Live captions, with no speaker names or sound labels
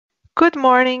Good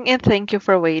morning and thank you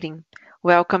for waiting.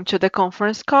 Welcome to the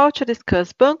conference call to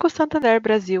discuss Banco Santander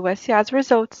Brasil S.A.'s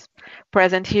results.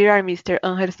 Present here are Mr.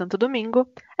 Ángel Santo Domingo,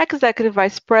 Executive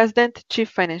Vice President, Chief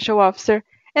Financial Officer,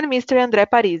 and Mr. André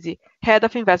Parisi, Head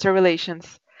of Investor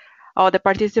Relations. All the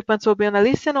participants will be on a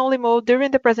listen-only mode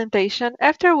during the presentation,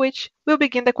 after which we'll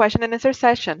begin the question and answer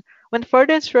session, when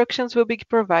further instructions will be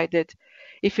provided.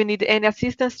 If you need any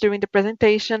assistance during the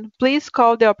presentation, please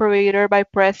call the operator by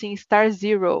pressing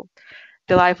 *0.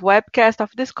 The live webcast of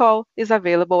this call is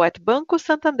available at Banco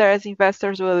Santander's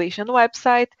Investor Relations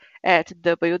website at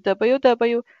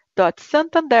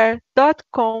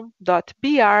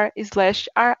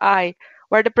www.santander.com.br/ri,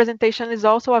 where the presentation is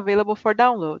also available for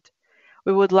download.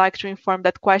 We would like to inform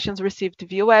that questions received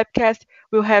via webcast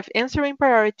will have answering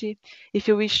priority. If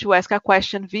you wish to ask a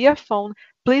question via phone,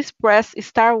 please press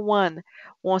 *1.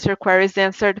 Once your query is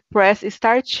answered, press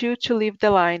 *2 to leave the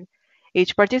line.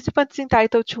 Each participant is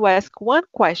entitled to ask one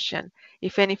question.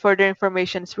 If any further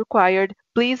information is required,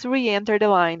 please re-enter the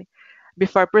line.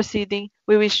 Before proceeding,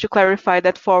 we wish to clarify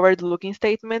that forward-looking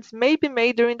statements may be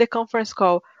made during the conference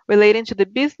call relating to the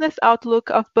business outlook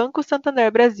of Banco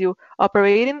Santander Brasil,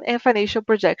 operating and financial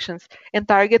projections, and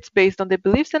targets based on the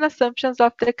beliefs and assumptions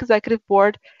of the Executive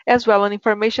Board, as well as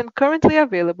information currently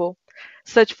available.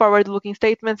 Such forward-looking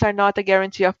statements are not a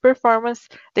guarantee of performance.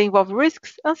 They involve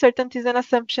risks, uncertainties, and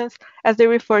assumptions as they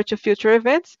refer to future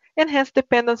events and hence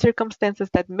depend on circumstances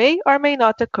that may or may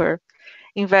not occur.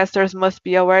 Investors must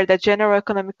be aware that general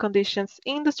economic conditions,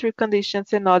 industry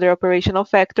conditions, and other operational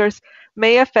factors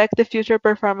may affect the future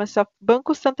performance of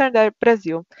Banco Santander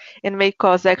Brasil and may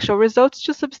cause actual results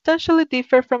to substantially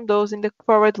differ from those in the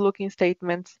forward-looking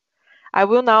statements. I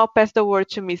will now pass the word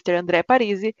to Mr. André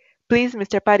Parisi. Please,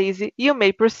 Mr. Parisi, you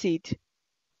may proceed.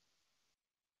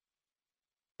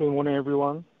 Good morning,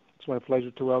 everyone. It's my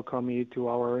pleasure to welcome you to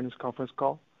our earnings conference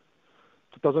call.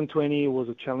 2020 was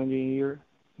a challenging year,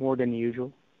 more than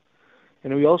usual.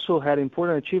 And we also had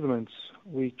important achievements,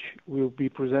 which will be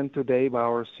presented today by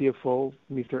our CFO,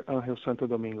 Mr. Ángel Santo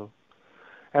Domingo.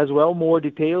 As well, more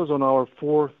details on our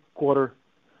fourth quarter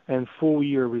and full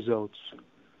year results.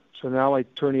 So now I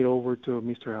turn it over to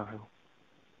Mr. Ángel.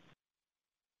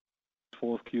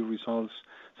 Fourth Q results,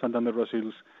 Santander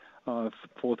Brasil's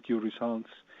fourth Q results.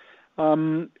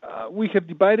 We have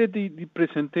divided the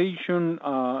presentation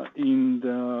in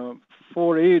the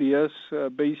four areas,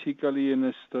 basically in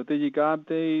a strategic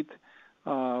update,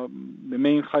 the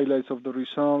main highlights of the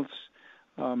results,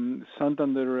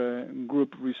 Santander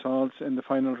Group results, and the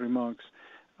final remarks.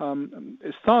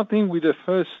 Starting with the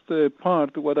first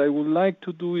part, what I would like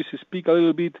to do is speak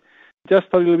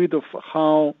just a little bit of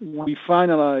how we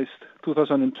finalized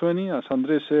 2020. As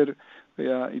André said,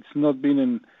 it's not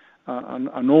been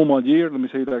a normal year, let me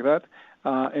say it like that.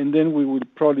 And then we will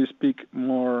probably speak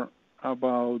more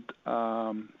about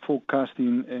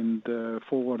forecasting and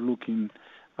forward-looking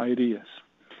ideas.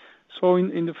 So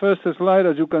in the first slide,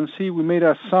 as you can see, we made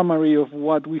a summary of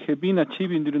what we have been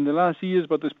achieving during the last years,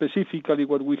 but specifically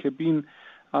what we have been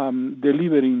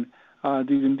delivering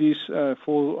during these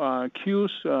four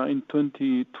Qs in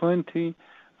 2020.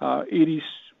 It is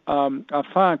a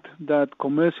fact that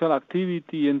commercial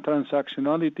activity and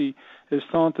transactionality has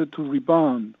started to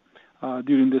rebound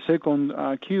during the second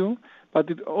Q, but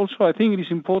it also, I think it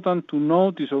is important to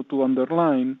notice or to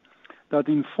underline that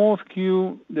in fourth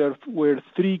Q there were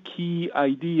three key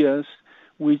ideas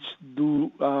which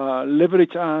do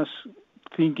leverage us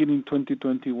thinking in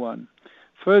 2021.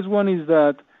 First one is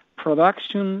that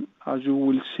production, as you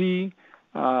will see,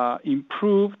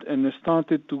 improved and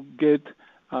started to get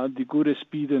the good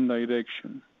speed and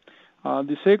direction.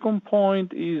 The second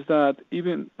point is that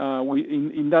even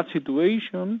in that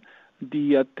situation,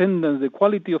 the attendance, the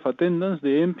quality of attendance,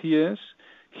 the NPS,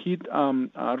 hit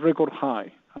a record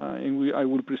high, and I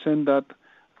will present that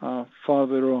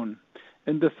further on.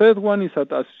 And the third one is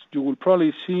that, as you will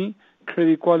probably see,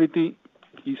 credit quality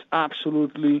is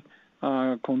absolutely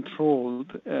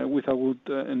controlled with a good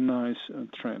and nice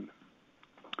trend.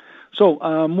 So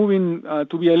moving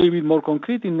to be a little bit more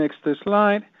concrete in next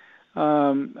slide,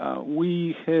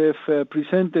 we have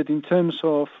presented in terms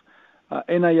of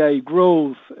NII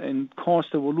growth and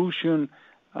cost evolution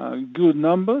good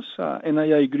numbers.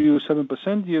 NII grew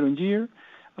 7% year on year.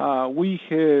 We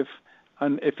have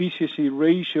an efficiency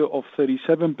ratio of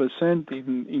 37%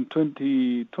 in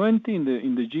 2020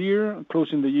 in the year,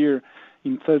 closing the year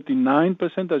in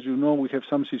 39%. As you know, we have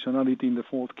some seasonality in the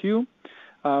fourth Q,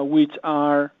 which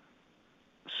are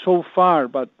so far,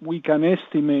 but we can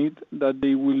estimate that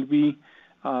they will be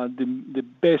the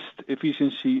best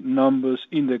efficiency numbers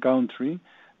in the country.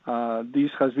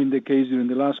 This has been the case during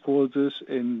the last quarters,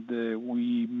 and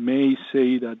we may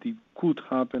say that it could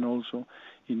happen also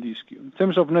in this Q. In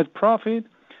terms of net profit,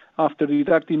 after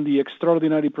deducting the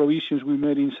extraordinary provisions we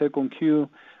made in second Q,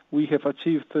 we have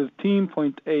achieved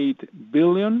 13.8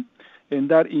 billion, and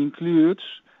that includes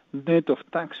net of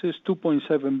taxes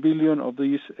 2.7 billion of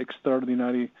this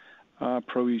extraordinary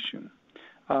provision.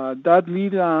 That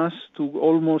leads us to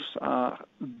almost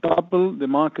double the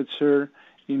market share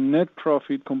in net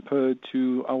profit compared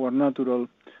to our natural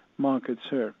market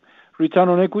share. Return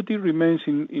on equity remains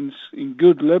in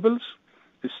good levels.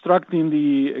 Extracting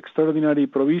the extraordinary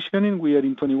provisioning, we are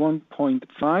in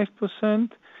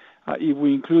 21.5%. If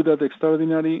we include that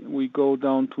extraordinary, we go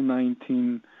down to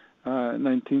 19%.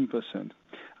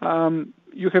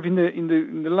 You have in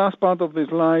the last part of the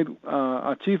slide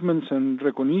achievements and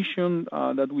recognitions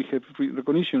that we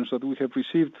have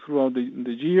received throughout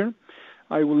the year.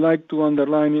 I would like to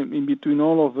underline in between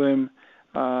all of them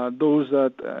those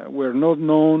that were not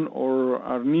known or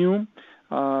are new.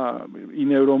 In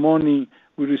Euromoney,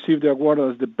 we received the award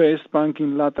as the best bank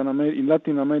in Latin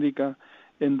America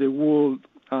and the world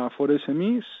for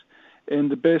SMEs, and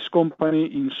the best company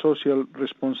in social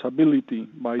responsibility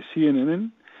by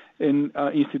CNN, and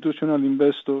Institutional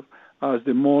Investor as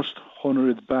the most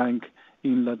honored bank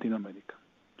in Latin America.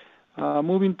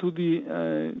 Moving to the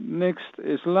next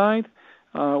slide,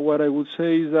 what I would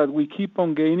say is that we keep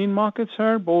on gaining market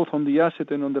share, both on the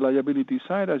asset and on the liability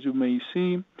side, as you may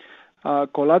see.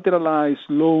 Collateralized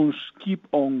loans keep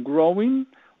on growing,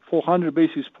 400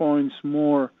 basis points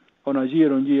more on a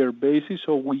year-on-year basis,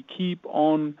 so we keep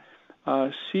on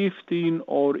shifting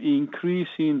or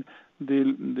increasing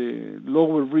the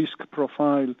lower risk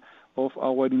profile of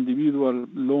our individual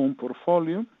loan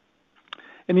portfolio.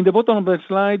 And in the bottom of the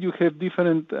slide, you have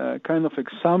different kind of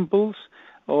examples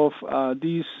of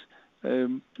these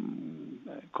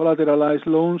collateralized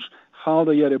loans, how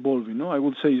they are evolving. I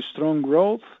would say strong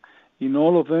growth in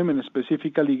all of them, and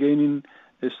specifically gaining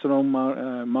a strong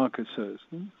market shares.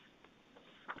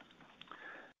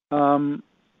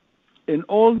 And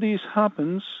all this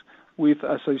happens with,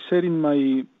 as I said in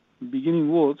my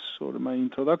beginning words or my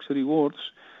introductory words,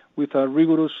 with a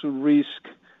rigorous risk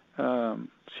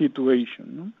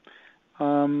situation.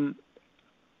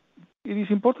 It is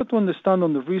important to understand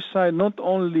on the risk side not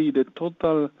only the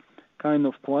total kind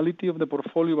of quality of the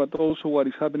portfolio, but also what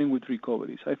is happening with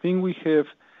recoveries. I think we have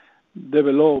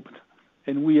developed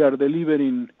and we are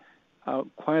delivering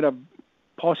quite a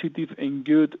positive and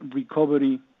good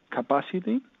recovery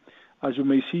capacity. As you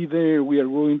may see there, we are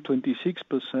growing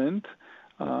 26%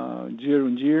 year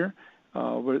on year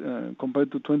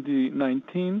compared to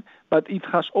 2019, but it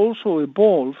has also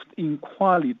evolved in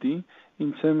quality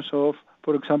in terms of,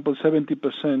 for example,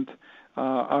 70%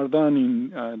 are done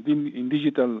in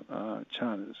digital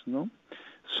channels.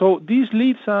 So this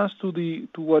leads us to the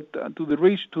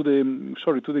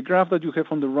graph that you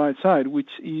have on the right side, which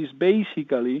is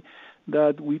basically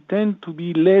that we tend to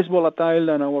be less volatile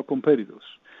than our competitors.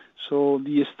 So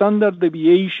the standard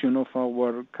deviation of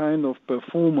our kind of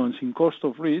performance in cost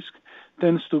of risk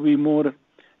tends to be more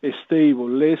stable,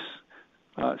 less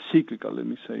cyclical, let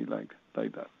me say like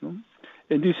that.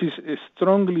 And this is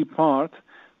strongly part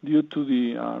due to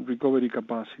the recovery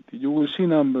capacity. You will see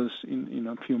numbers in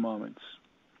a few moments.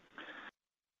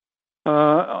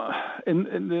 In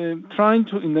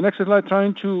the next slide,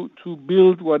 trying to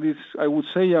build what is, I would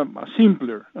say, a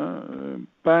simpler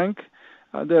bank.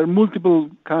 There are multiple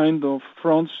kind of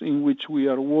fronts in which we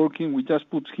are working. We just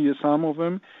put here some of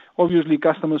them. Obviously,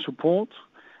 customer support,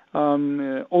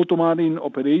 automating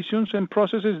operations and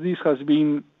processes. This has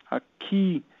been a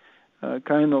key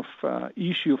kind of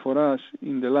issue for us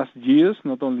in the last years,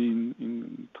 not only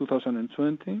in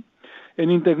 2020.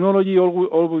 And in technology,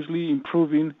 obviously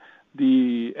improving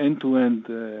the end-to-end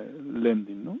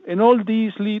lending. And all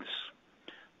these leads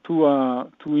to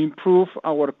improve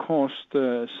our cost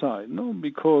side,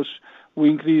 because we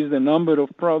increase the number of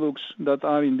products that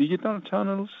are in digital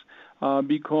channels,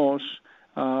 because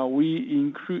we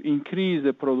increase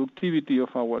the productivity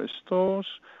of our stores,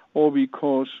 or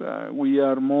because we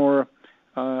are more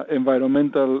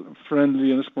environmental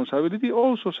friendly and responsibility,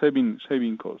 also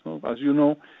saving costs. As you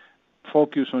know,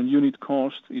 focus on unit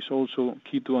cost is also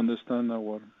key to understand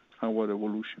our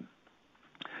evolution.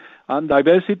 And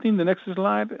diversity, in the next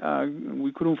slide,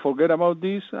 we couldn't forget about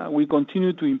this. We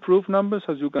continue to improve numbers.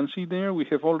 As you can see there, we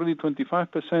have already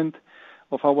 25%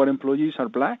 of our employees are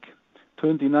black,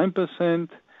 29%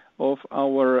 of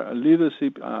our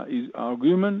leadership are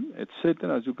women,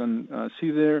 etc. As you can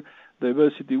see there,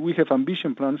 diversity. We have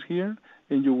ambition plans here,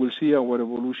 and you will see our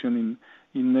evolution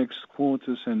in next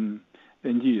quarters and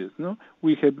years. No,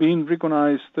 we have been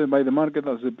recognized by the market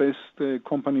as the best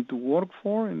company to work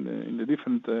for in the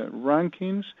different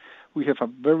rankings. We have a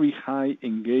very high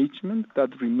engagement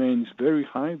that remains very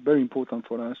high, very important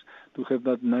for us to have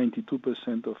that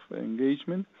 92% of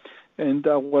engagement. And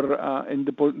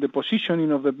the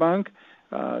positioning of the bank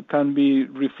can be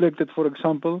reflected, for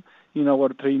example, in our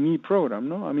trainee program.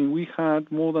 No, I mean we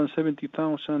had more than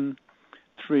 70,000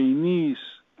 trainees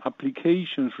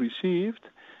applications received.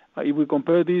 If we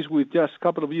compare this with just a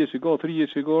couple of years ago, 3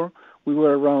 years ago, we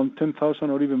were around 10,000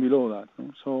 or even below that.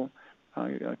 No? So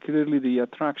clearly the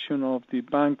attraction of the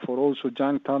bank for also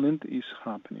young talent is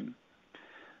happening.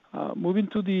 Moving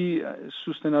to the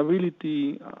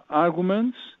sustainability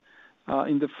arguments,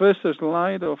 in the first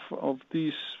slide of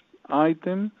this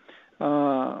item,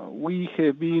 we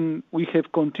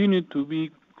have continued to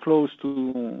be close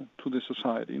to the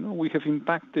society. You know, we have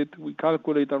impacted. We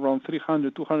calculate around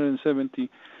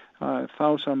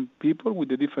 270,000 people with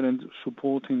the different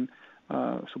supporting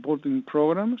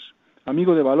programs.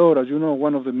 Amigo de Valor, as you know,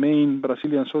 one of the main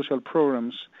Brazilian social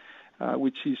programs,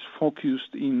 which is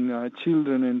focused in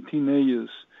children and teenagers,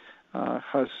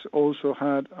 has also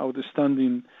had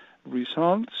outstanding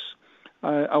results.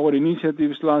 Our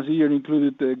initiatives last year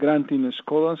included granting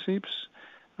scholarships,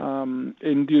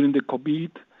 and during the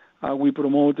COVID, we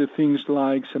promoted things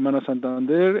like Semana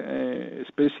Santander,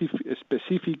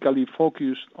 specifically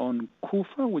focused on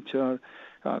CUFA, which are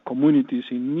communities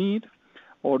in need,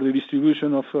 or the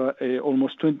distribution of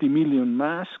almost 20 million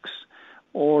masks,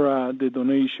 or the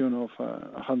donation of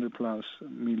 100+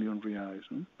 million reais.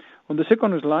 On the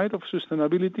second slide of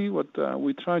sustainability, what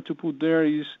we try to put there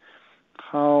is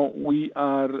how we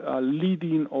are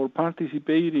leading or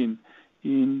participating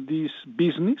in this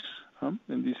business,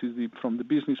 and this is from the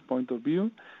business point of view.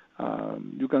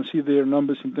 You can see their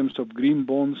numbers in terms of green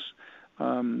bonds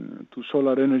to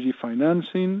solar energy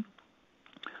financing,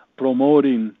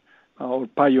 promoting or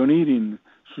pioneering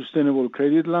sustainable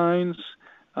credit lines,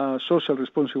 social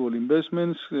responsible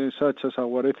investments such as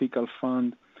our ethical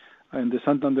fund and the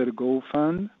Santander Go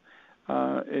fund,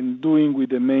 and doing with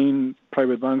the main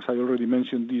private banks. I already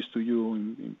mentioned this to you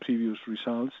in previous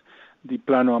results. The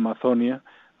Plano Amazonia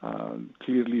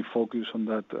clearly focus on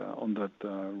that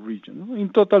region. In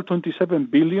total, 27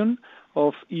 billion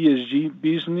of ESG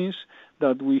business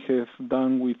that we have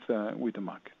done with the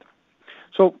market.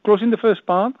 So, closing the first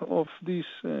part of this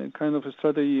kind of a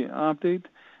strategy update,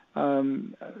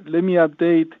 let me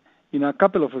update in a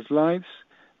couple of slides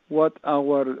what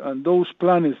those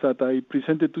plans that I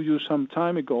presented to you some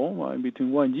time ago,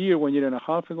 between 1 year and a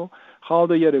half ago, how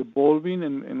they are evolving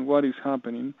and what is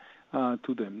happening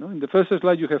to them. No? In the first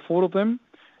slide, you have 4 of them.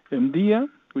 MDIA,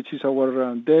 which is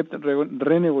our debt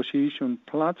renegotiation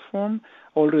platform,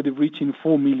 already reaching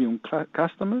 4 million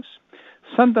customers.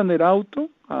 Santander Auto,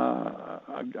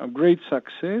 a great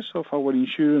success of our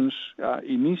insurance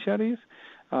initiative,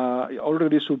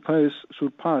 already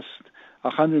surpassed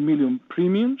 100 million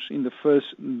premiums in the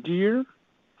first year.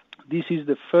 This is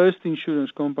the first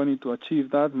insurance company to achieve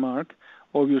that mark,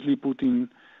 obviously putting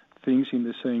things in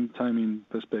the same timing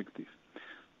perspective.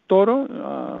 Toro,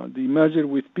 the merger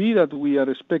with P that we are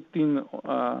expecting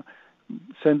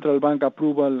central bank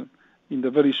approval in the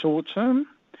very short term.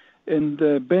 And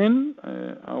Ben,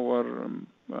 our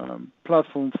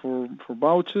platform for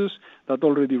vouchers that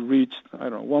already reached,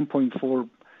 1.4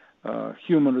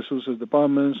 human resources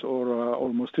departments, or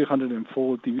almost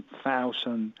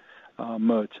 340,000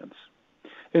 merchants.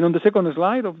 And on the second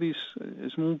slide of this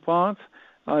small part,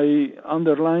 I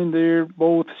underlined there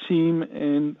both SIM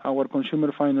and our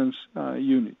consumer finance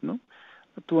unit. No?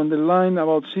 To underline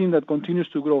about SIM that continues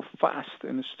to grow fast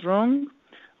and strong.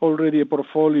 Already a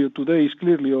portfolio today is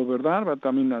clearly over that, but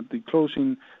I mean at the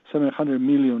closing 700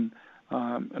 million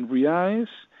reais.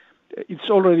 It's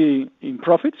already in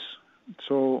profits,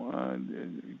 so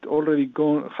it already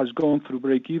has gone through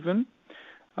break even.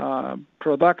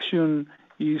 Production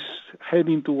is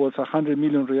heading towards 100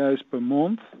 million reais per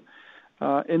month.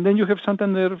 And then you have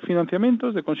Santander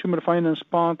Financiamientos, the consumer finance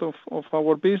part of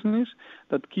our business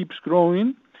that keeps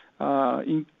growing,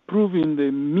 improving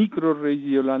the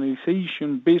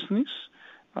micro-regionalization business,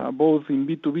 both in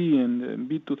B2B and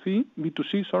B2C,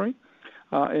 sorry.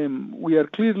 And we are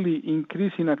clearly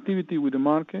increasing activity with the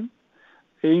market,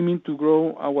 aiming to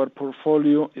grow our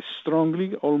portfolio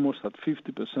strongly, almost at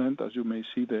 50%, as you may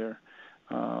see there,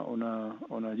 on a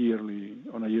yearly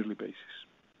basis.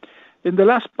 In the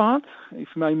last part,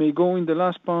 if I may go in the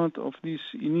last part of this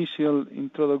initial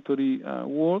introductory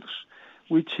words,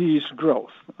 which is growth.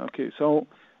 Okay, so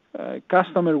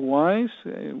customer-wise,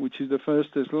 which is the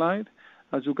first slide,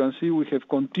 As you can see, we have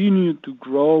continued to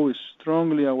grow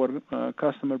strongly our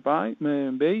customer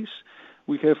base.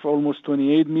 We have almost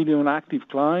 28 million active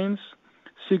clients,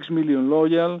 6 million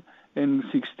loyal, and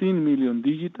 16 million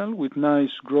digital, with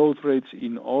nice growth rates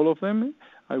in all of them.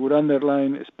 I would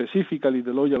underline specifically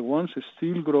the loyal ones are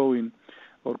still growing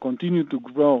or continue to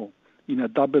grow in a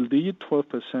double digit,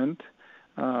 12%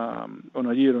 on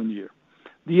a year-on-year.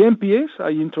 The NPS, I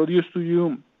introduced to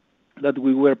you that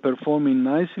we were performing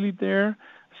nicely there,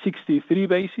 63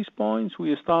 basis points.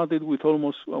 We started with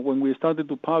when we started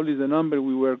to publish the number,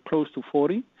 we were close to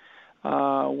 40.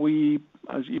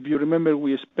 If you remember,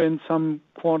 we spent some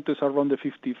quarters around the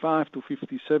 55 to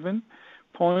 57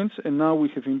 points, and now we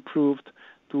have improved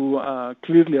to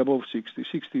clearly above 60,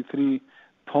 63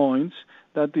 points.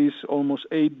 That is almost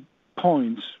 8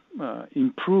 points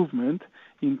improvement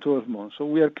in 12 months. So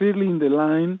we are clearly in the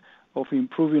line of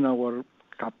improving our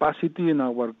capacity and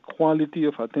our quality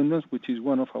of attendance, which is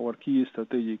one of our key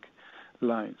strategic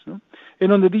lines. No?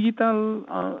 And on the digital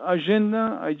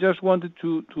agenda, we just wanted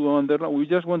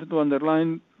to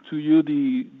underline to you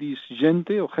this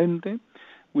gente,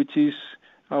 which is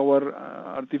our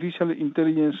artificial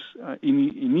intelligence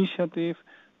initiative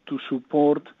to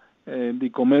support the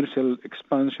commercial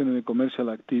expansion and the commercial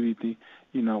activity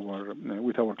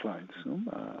with our clients. No?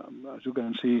 As you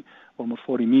can see, almost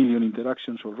 40 million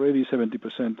interactions already,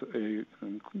 70%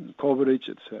 coverage,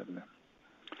 etc.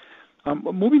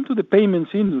 Moving to the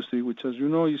payments industry, which, as you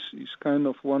know, is kind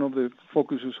of one of the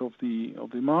focuses of the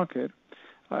market.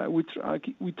 We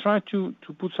try to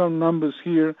put some numbers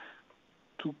here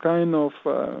to kind of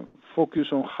focus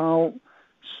on how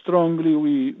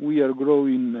strongly we are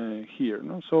growing here.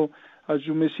 No? So, as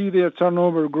you may see there,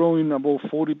 turnover growing above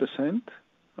 40%,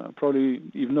 probably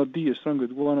if not the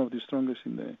strongest, one of the strongest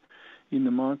in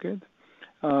the market,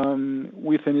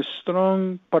 with a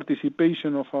strong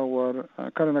participation of our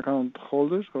current account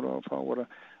holders or of our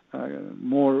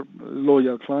more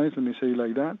loyal clients, let me say it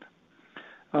like that.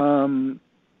 And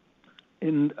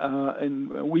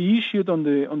we issued on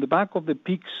the back of the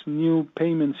PIX new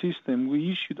payment system,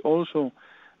 we issued also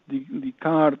the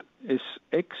card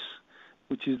SX,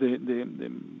 which is the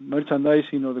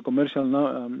merchandising or the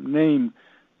commercial name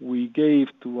we gave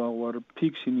to our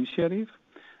PIX initiative.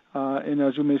 And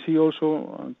as you may see,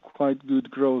 also quite good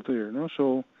growth there. No?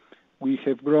 So we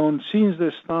have grown since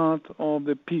the start of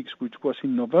the PIX, which was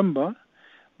in November.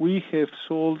 We have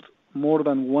sold more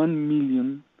than 1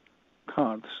 million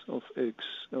cards of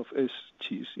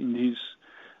SGs in this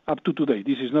up to today.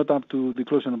 This is not up to the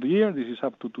closing of the year. This is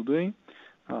up to today.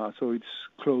 So it's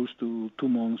close to 2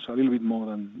 months, a little bit more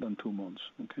than 2 months.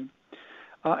 Okay.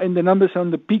 And the numbers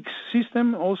on the PIX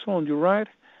system, also on your right,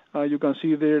 you can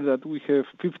see there that we have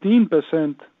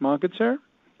 15% market share,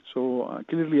 so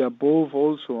clearly above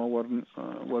also our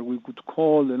what we could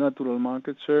call the natural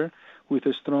market share, with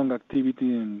a strong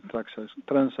activity and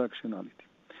transactionality.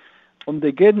 On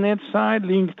the GetNet side,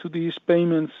 linked to these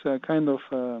payments kind of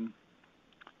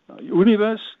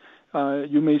universe,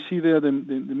 you may see there the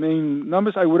main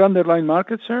numbers. I would underline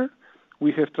market share.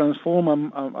 We have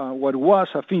transformed what was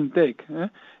a fintech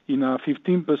in a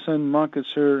 15% market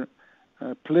share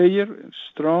player,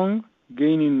 strong,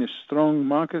 gaining a strong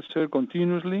market share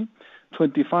continuously,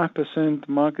 25%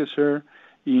 market share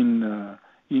in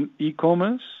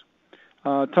e-commerce.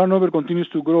 Turnover continues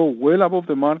to grow well above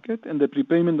the market, and the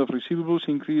prepayment of receivables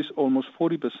increased almost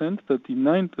 40%,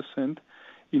 39%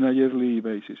 in a yearly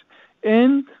basis.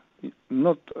 And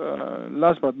not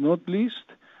last but not least,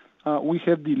 we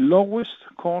have the lowest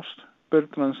cost per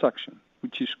transaction,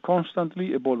 which is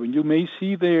constantly evolving. You may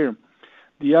see there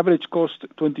the average cost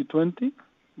 2020,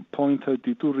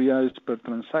 0.32 reais per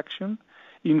transaction.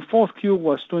 In 4Q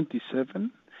was 27,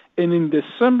 and in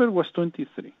December was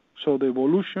 23. So the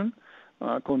evolution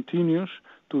continues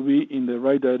to be in the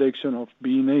right direction of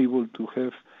being able to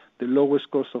have the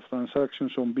lowest cost of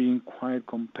transactions on being quite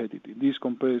competitive. This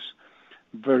compares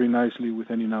very nicely with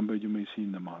any number you may see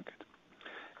in the market.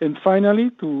 And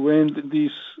finally, to end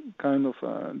this kind of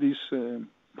this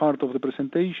part of the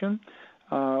presentation,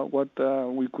 what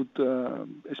we could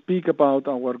speak about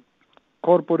our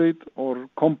corporate or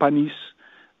companies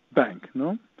bank.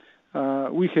 No,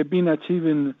 we have been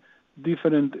achieving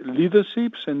different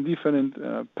leaderships and different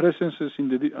presences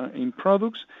in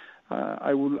products.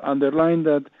 I will underline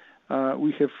that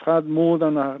we have had more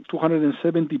than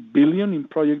 270 billion in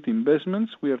project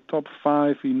investments. We are top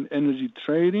 5 in energy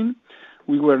trading.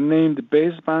 We were named the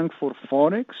best bank for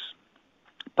Forex,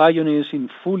 pioneers in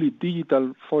fully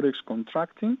digital Forex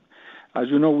contracting. As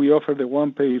you know, we offer the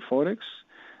one-pay Forex,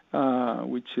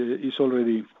 which is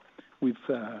already with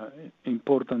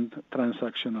important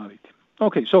transactionality.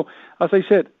 Okay, so as I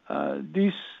said,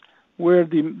 these were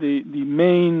the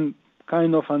main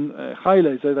kind of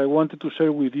highlights that I wanted to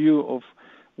share with you of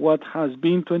what has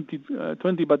been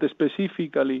 2020, but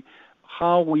specifically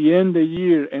how we end the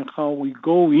year and how we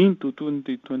go into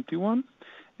 2021.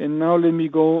 And now let me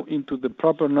go into the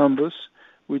proper numbers,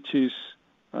 which is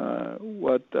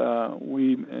what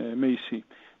we may see.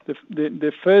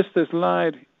 The first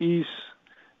slide is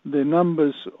the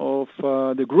numbers of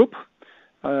the group,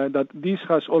 that this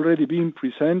has already been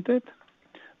presented.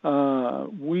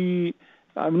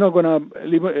 I'm not going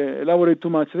to elaborate too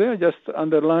much there, just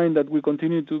underline that we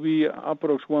continue to be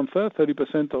approx 1/3,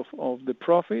 30% of the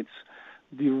profits.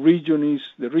 The region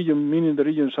meaning the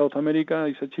region South America,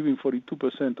 is achieving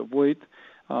 42% of weight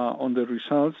on the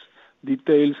results.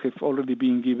 Details have already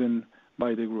been given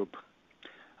by the group.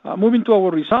 Moving to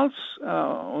our results,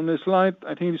 on the slide,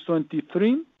 I think it's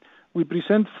 23, we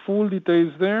present full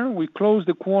details there. We closed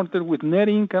the quarter with net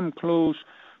income close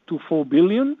to 4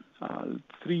 billion,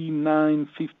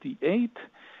 3,958,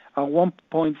 a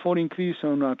 1.4 increase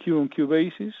on a Q-on-Q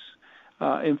basis.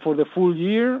 And for the full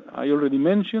year, I already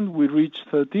mentioned, we reached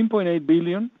 13.8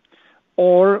 billion,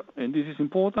 or, and this is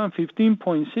important,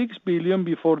 15.6 billion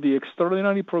before the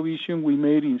extraordinary provision we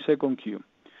made in second Q.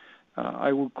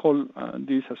 I would call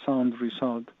this a sound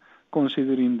result,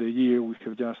 considering the year we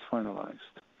have just finalized.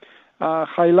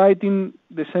 Highlighting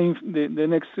the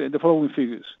following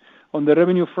figures. On the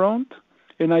revenue front,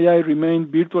 NII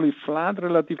remained virtually flat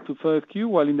relative to third Q,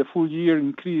 while in the full year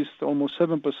increased almost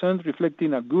 7%,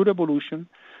 reflecting a good evolution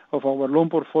of our loan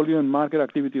portfolio and market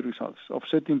activity results,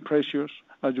 offsetting pressure,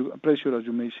 as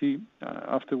you may see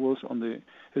afterwards on the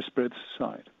spreads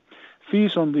side.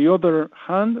 Fees, on the other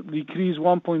hand, decreased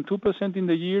 1.2% in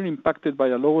the year, impacted by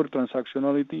a lower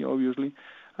transactionality, obviously,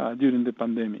 during the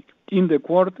pandemic. In the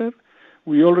quarter,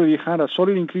 we already had a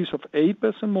solid increase of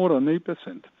 8%, more than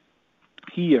 8%.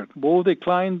 Here, both the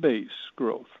client base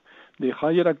growth, the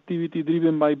higher activity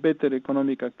driven by better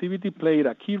economic activity, played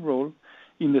a key role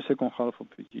in the second half of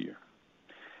the year.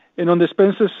 And on the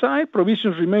expenses side,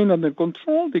 provisions remain under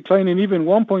control, declining even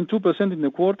 1.2% in the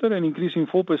quarter and increasing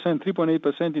 4%,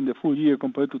 3.8% in the full year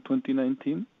compared to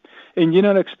 2019. And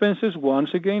general expenses,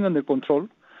 once again under control,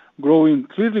 growing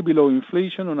clearly below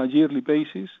inflation on a yearly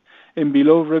basis and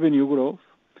below revenue growth,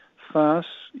 thus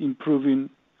improving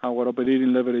our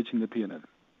operating leverage in the P&L.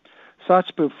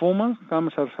 Such performance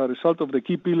comes as a result of the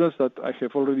key pillars that I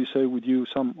have already said with you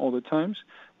some other times,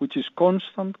 which is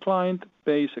constant client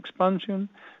base expansion,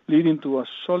 leading to a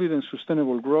solid and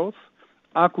sustainable growth,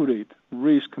 accurate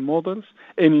risk models,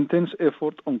 and intense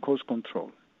effort on cost control.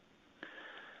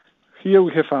 Here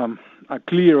we have a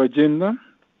clear agenda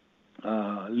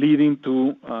leading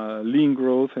to lean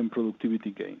growth and productivity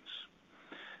gains.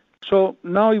 So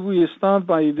now if we start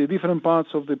by the different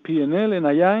parts of the P&L,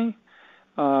 NII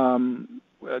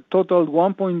totaled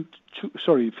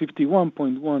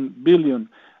 51.1 billion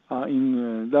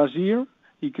in last year,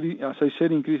 as I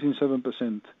said, increasing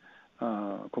 7%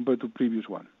 compared to previous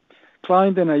one.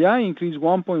 Client NII increased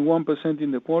 1.1%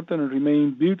 in the quarter and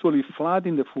remained virtually flat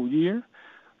in the full year,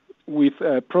 with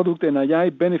product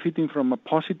NII benefiting from a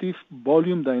positive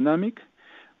volume dynamic,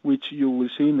 which you will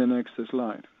see in the next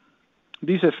slide.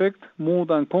 This effect more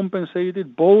than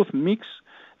compensated both mix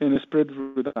and spread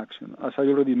reduction, as I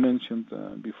already mentioned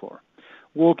before.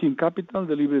 Working capital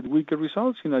delivered weaker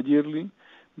results in a yearly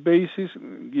basis,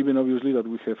 given obviously that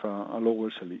we have a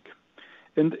lower Selic.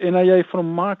 And NII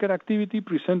from market activity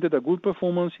presented a good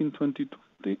performance in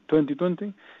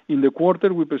 2020. In the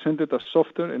quarter, we presented a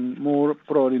softer and more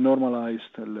probably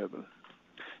normalized level.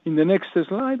 In the next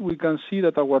slide, we can see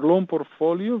that our loan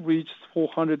portfolio reached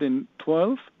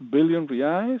 412 billion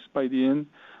reais by the end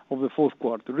of the fourth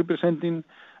quarter, representing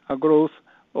a growth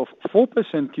of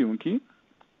 4% Q-on-Q,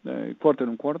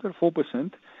 quarter-on-quarter,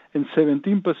 4%, and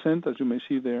 17%, as you may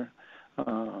see there,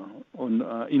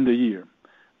 in the year.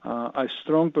 A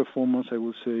strong performance, I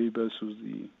would say, versus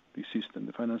the system,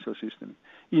 the financial system.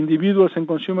 Individuals and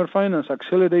consumer finance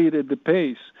accelerated the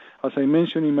pace, as I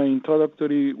mentioned in my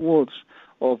introductory words,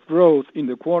 of growth in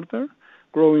the quarter,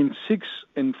 growing 6%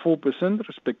 and 4%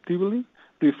 respectively,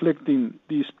 reflecting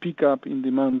this pickup in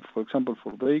demand, for example,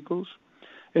 for vehicles.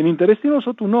 And interesting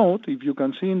also to note, if you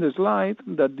can see in the slide,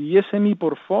 that the SME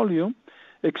portfolio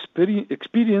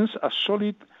experienced a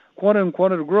solid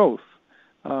quarter-on-quarter growth,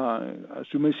 as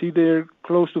you may see there,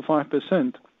 close to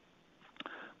 5%,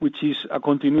 which is a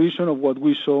continuation of what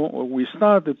we saw or we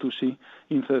started to see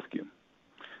in third Q.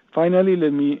 Finally,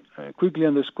 let me quickly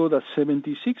underscore that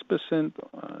 76%,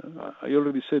 I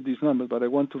already said this number, but I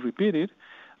want to repeat it,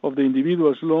 of the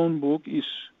individual's loan book is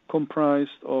comprised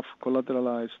of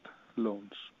collateralized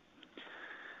loans.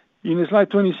 In slide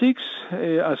 26,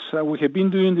 as we have been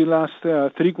doing the last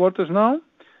 3 quarters now,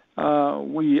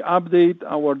 we update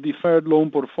our deferred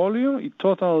loan portfolio. It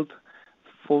totaled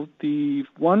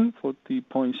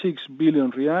 40.6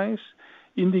 billion reais,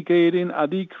 indicating a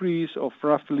decrease of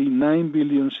roughly 9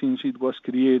 billion since it was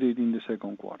created in the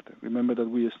second quarter. Remember that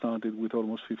we started with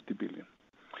almost 50 billion.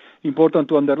 Important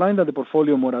to underline that the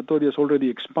portfolio moratoria has already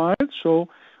expired. So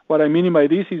what I mean by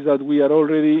this is that we are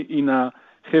already in a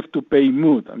have-to-pay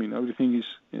mood. I mean, everything is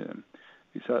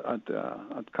at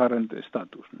current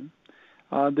status.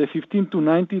 The 15 to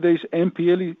 90 days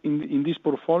NPL in this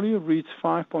portfolio reached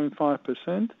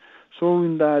 5.5%,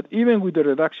 showing that even with the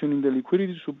reduction in the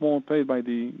liquidity support paid by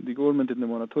the government and the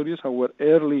moratorias, our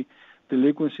early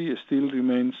delinquency still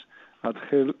remains at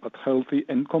healthy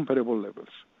and comparable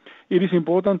levels. It is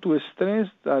important to stress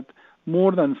that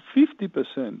more than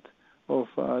 50% of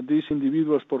this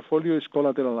individual's portfolio is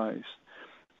collateralized,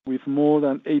 with more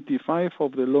than 85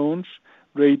 of the loans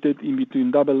rated in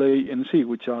between AA and C,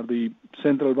 which are the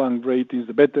central bank ratings,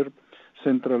 the better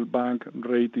central bank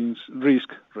ratings, risk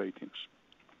ratings.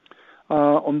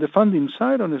 On the funding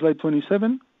side, on slide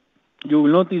 27, you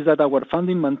will notice that our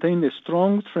funding maintained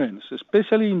strong trends,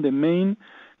 especially in the main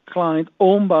client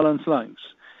own balance lines.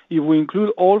 If we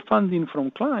include all funding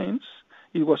from clients,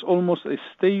 it was almost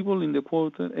stable in the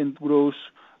quarter and grows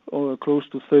close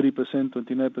to 30%,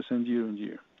 29% year on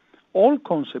year. All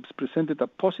concepts presented a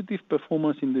positive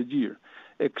performance in the year,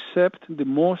 except the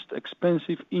most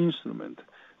expensive instrument,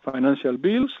 financial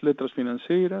bills, letras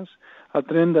financieras, a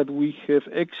trend that we have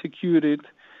executed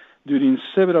during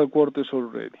several quarters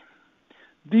already.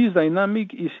 This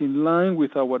dynamic is in line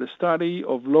with our strategy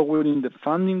of lowering the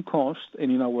funding cost, and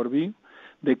in our view,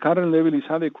 the current level is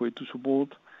adequate to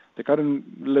support the current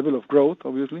level of growth,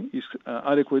 obviously, is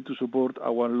adequate to support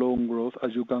our loan growth,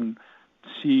 as you can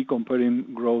see comparing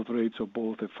growth rates of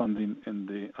both the funding and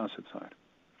the asset side.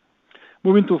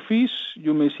 Moving to fees,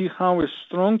 you may see how a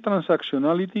strong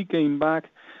transactionality came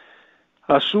back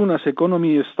as soon as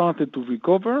economy started to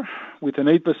recover, with an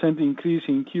 8% increase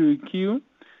in QEQ,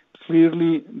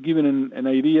 clearly giving an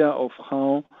idea of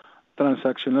how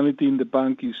transactionality in the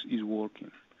bank is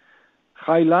working.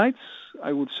 Highlights,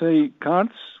 I would say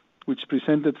cards, which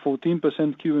presented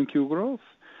 14% Q&Q growth,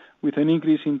 with an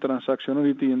increase in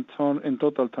transactionality and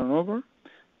total turnover.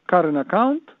 Current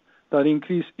account, that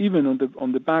increased even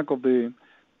on the back of the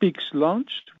PIX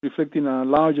launched, reflecting a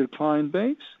larger client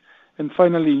base. And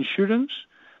finally, insurance,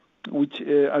 which,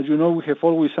 as you know, we have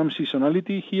always some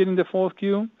seasonality here in the fourth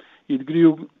Q. It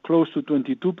grew close to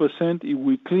 22%. If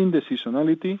we clean the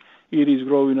seasonality, it is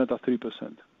growing at a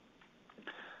 3%.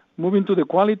 Moving to the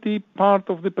quality part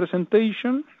of the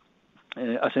presentation,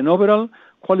 as an overall,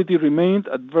 quality remained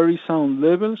at very sound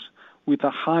levels with a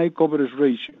high coverage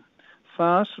ratio,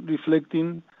 thus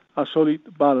reflecting a solid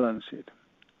balance sheet.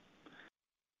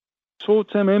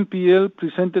 Short-term NPL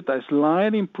presented a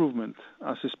slight improvement,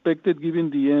 as expected given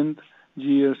the end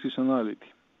year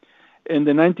seasonality. And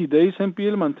the 90 days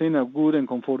NPL maintained a good and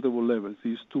comfortable level,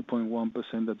 this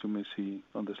 2.1% that you may see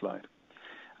on the slide.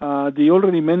 The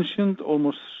already mentioned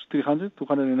almost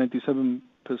 297%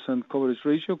 coverage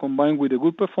ratio, combined with the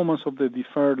good performance of the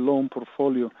deferred loan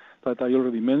portfolio that I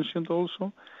already mentioned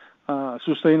also,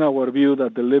 sustain our view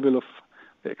that the level of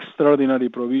extraordinary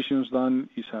provisions done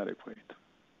is adequate.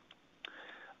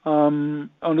 On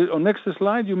next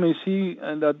slide, you may see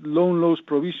that loan loss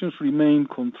provisions remain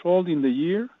controlled in the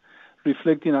year,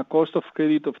 reflecting a cost of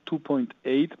credit of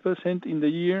 2.8% in the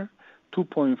year,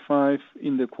 2.5%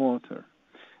 in the quarter.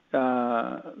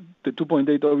 The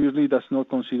 2.8 obviously does not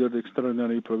consider the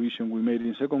extraordinary provision we made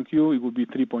in second Q. It would be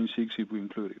 3.6 if we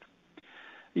include it.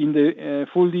 In the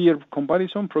full year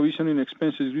comparison, provisioning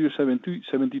expenses grew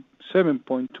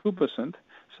 77.2%,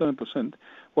 7%,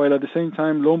 while at the same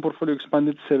time loan portfolio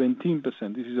expanded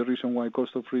 17%. This is the reason why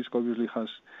cost of risk obviously has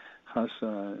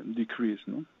decreased.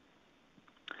 No?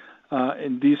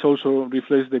 And this also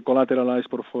reflects the collateralized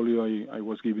portfolio I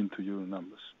was giving to you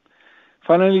numbers.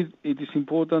 Finally, it is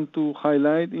important to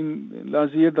highlight in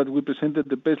last year that we presented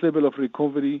the best level of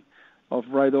recovery of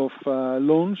write-off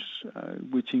loans,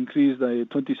 which increased by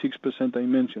 26% I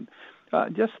mentioned.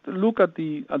 Just look at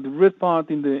the red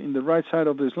part in the right side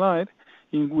of the slide,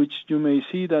 in which you may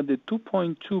see that the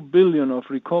 2.2 billion of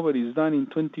recoveries done in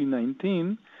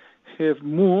 2019 have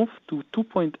moved to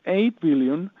 2.8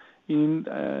 billion in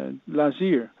last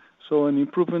year. So an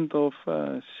improvement of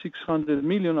 600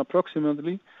 million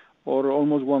approximately, or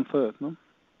almost one third. No?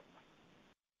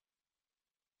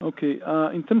 Okay,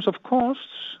 in terms of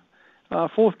costs,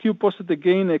 fourth Q posted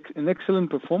again an excellent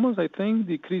performance, I think,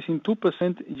 decreasing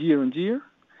 2% year on year.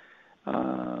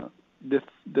 the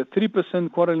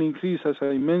 3% quarterly increase, as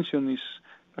I mentioned, is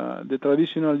the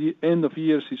traditional end of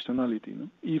year seasonality. No?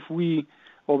 If we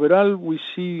overall we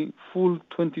see full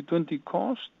 2020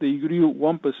 costs, they grew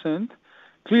 1%,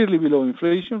 clearly below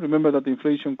inflation. Remember that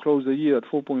inflation closed the year at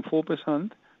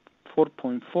 4.4%,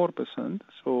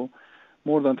 so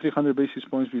more than 300 basis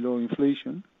points below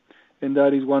inflation, and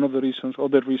that is one of the reasons,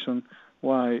 other reason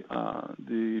why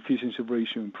the efficiency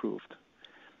ratio improved.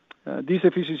 This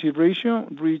efficiency ratio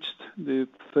reached the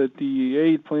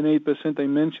 38.8% I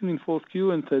mentioned in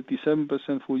 4Q and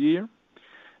 37% full year.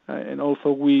 And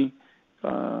also we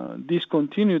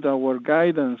discontinued our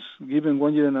guidance given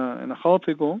 1 year and a half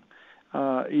ago.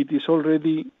 It is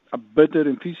already a better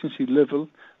efficiency level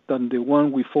than the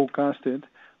one we forecasted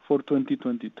for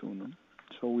 2022. No?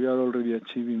 So we are already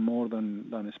achieving more than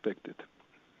expected.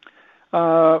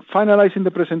 Finalizing the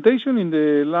presentation in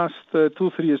the last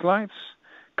 2-3 slides.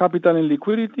 Capital and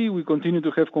liquidity, we continue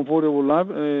to have comfortable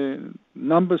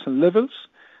numbers and levels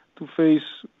to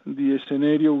face the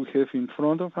scenario we have in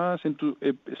front of us and to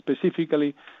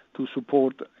specifically to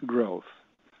support growth.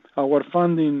 Our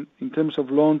funding in terms of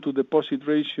loan to deposit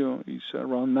ratio is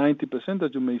around 90%,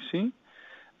 as you may see.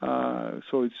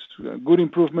 So it's a good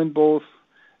improvement both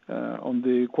on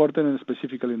the quarter and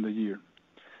specifically in the year.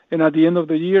 And at the end of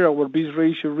the year, our BIS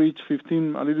ratio reached a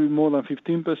little bit more than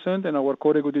 15%, and our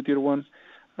core equity tier 1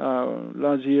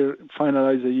 last year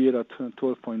finalized the year at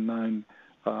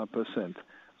 12.9%.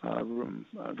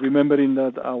 Remembering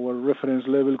that our reference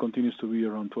level continues to be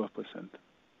around 12%.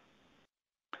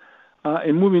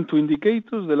 And moving to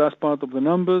indicators, the last part of the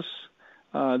numbers,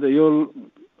 they all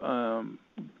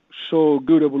show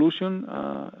good evolution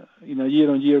in a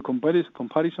year-on-year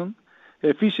comparison.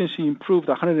 Efficiency improved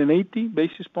 180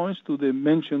 basis points to the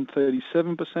mentioned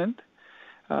 37%.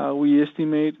 We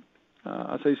estimate,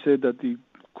 as I said, that it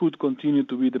could continue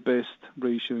to be the best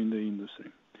ratio in the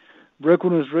industry.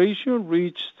 Recurrence ratio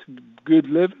reached good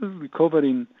level,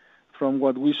 recovering from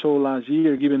what we saw last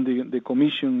year, given the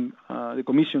commission's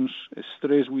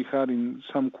stress we had in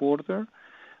some quarter,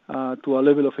 to a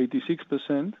level of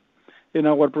 86%, and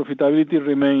our profitability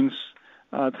remains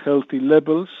at healthy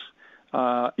levels,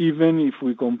 even if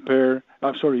we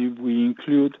if we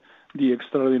include the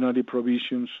extraordinary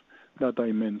provisions that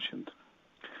I mentioned.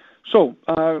 So,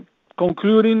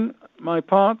 concluding my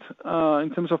part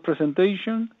in terms of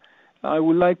presentation, I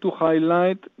would like to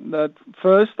highlight that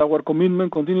first, our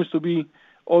commitment continues to be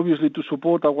obviously to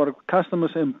support our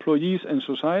customers, employees, and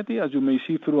society, as you may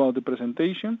see throughout the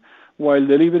presentation, while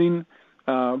delivering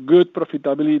good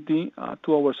profitability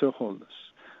to our shareholders.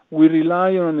 We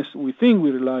think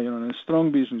we rely on a strong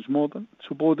business model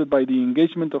supported by the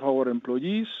engagement of our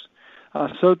employees,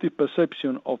 assertive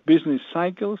perception of business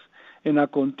cycles, and a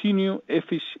continued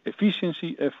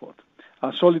efficiency effort,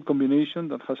 a solid combination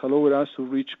that has allowed us to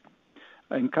reach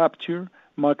and capture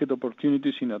market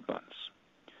opportunities in advance.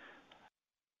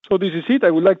 So this is it.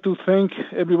 I would like to thank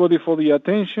everybody for the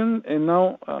attention. And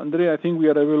now, Andre, I think we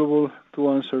are available to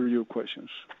answer your questions.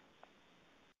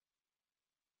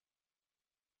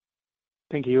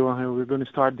 Thank you. We're going to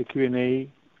start the Q&A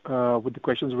with the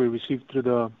questions we received through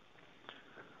the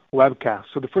webcast.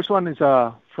 So the first one is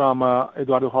from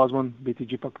Eduardo Rosman,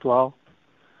 BTG Pactual.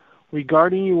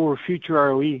 Regarding your future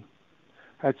ROE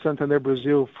at Santander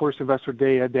Brazil first investor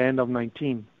day at the end of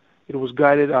 19, it was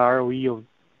guided ROE of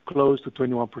close to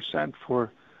 21%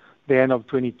 for the end of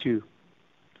 22.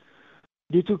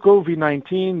 Due to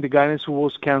COVID-19, the guidance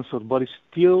was cancelled, but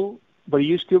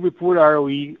you still report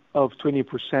ROE of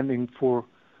 20% in fourth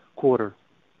quarter.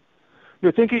 Do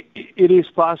you think it is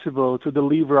possible to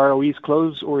deliver ROEs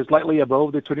close or slightly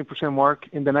above the 20% mark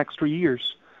in the next 3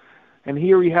 years? And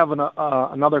here we have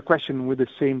another question with the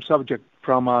same subject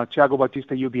from Thiago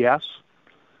Batista, UBS.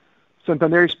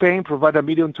 Santander Spain provide a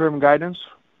medium-term guidance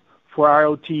for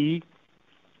ROTE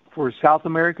for South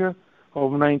America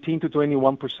of 19 to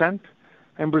 21%,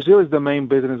 and Brazil is the main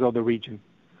business of the region.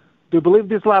 Do you believe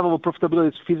this level of profitability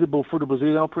is feasible for the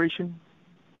Brazilian operation?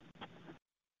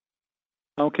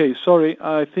 Okay, sorry.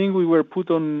 I think we were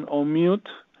put on mute,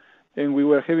 and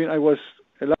I was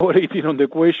elaborating on the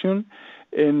question,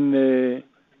 and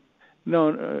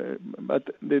but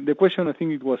the question, I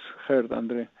think it was heard,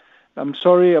 Andre. I'm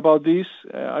sorry about this.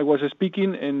 I was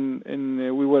speaking and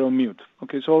we were on mute.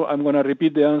 Okay, so I'm going to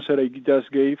repeat the answer I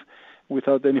just gave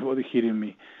without anybody hearing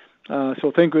me.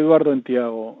 So thank you, Eduardo and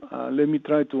Tiago. Let me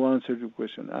try to answer your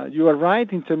question. You are right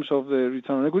in terms of the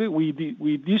return on equity.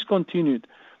 We discontinued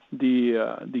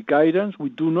the guidance. We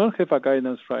do not have a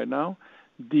guidance right now.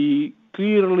 The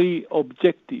clearly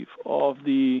objective of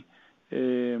the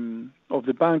of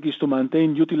the bank is to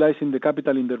maintain utilizing the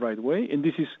capital in the right way, and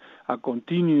this is a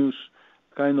continuous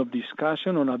kind of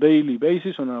discussion on a daily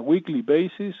basis, on a weekly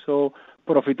basis. So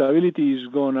profitability is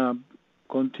going to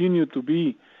continue to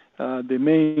be the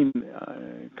main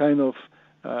kind of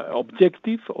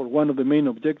objective, or one of the main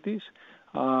objectives.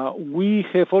 We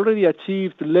have already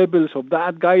achieved levels of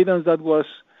that guidance that was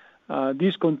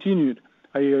discontinued.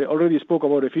 I already spoke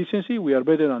about efficiency. We are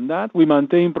better than that. We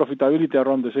maintain profitability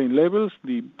around the same levels,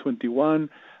 the 21,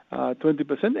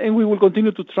 20%, and we will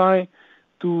continue to try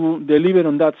to deliver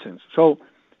on that sense. So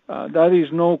that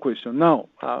is no question. Now,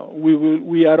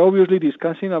 we are obviously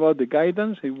discussing about the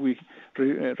guidance, if we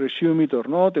resume it or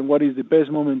not, and what is the best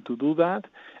moment to do that,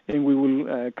 and we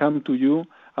will come to you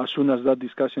as soon as that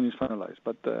discussion is finalized.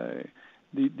 But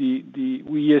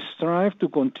we strive to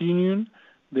continue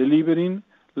delivering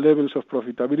levels of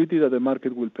profitability that the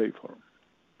market will pay for.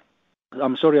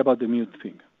 I'm sorry about the mute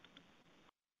thing.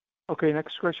 Okay,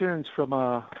 next question is from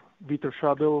Vitor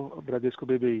Schabel, Bradesco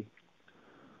BBI.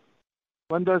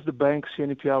 When does the bank see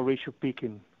NPL ratio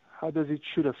peaking? How does it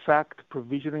should affect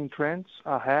provisioning trends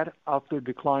ahead after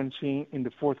decline seen in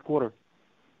the fourth quarter?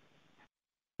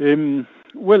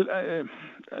 Well,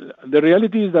 the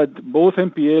reality is that both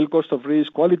NPL, cost of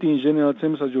risk, quality in general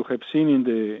terms, as you have seen in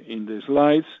the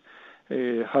slides,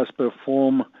 has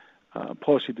performed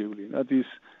positively. That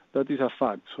is a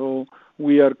fact. So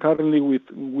we are currently with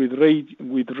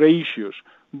ratios,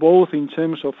 both in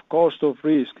terms of cost of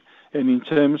risk and in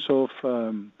terms of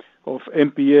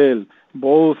NPL,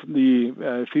 both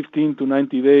the 15 to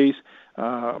 90 days,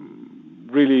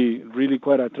 really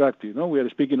quite attractive. No, we are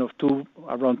speaking of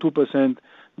around 2%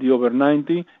 the over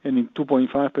 90, and in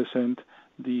 2.5%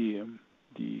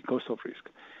 the cost of risk.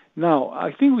 Now,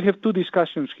 I think we have two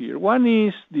discussions here. One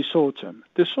is the short term.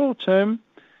 The short term,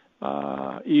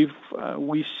 if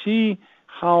we see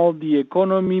how the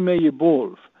economy may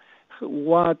evolve,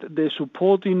 how the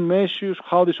supporting measures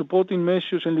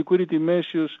and liquidity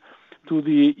measures to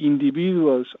the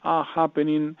individuals are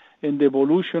happening, and the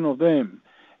evolution of them,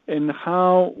 and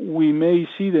how we may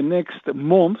see the next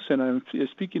months, and I'm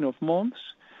speaking of months,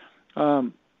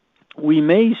 we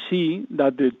may see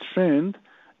that the trend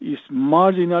is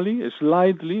marginally,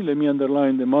 slightly, let me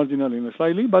underline the marginally and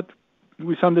slightly, but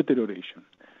with some deterioration.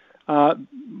 Are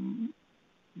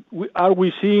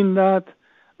we seeing that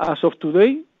as of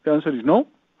today? The answer is no.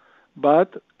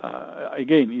 But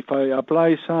again, if I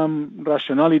apply some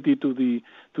rationality to the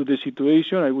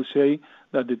situation, I would say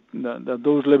that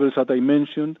those levels that I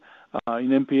mentioned in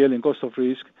NPL and cost of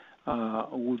risk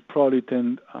would probably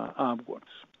tend upwards.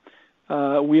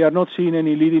 We are not seeing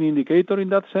any leading indicator in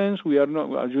that sense. We are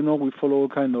not, as you know, we follow all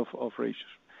kind of ratios.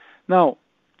 Now,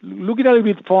 looking a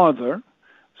little bit further,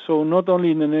 so not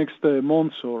only in the next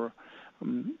months or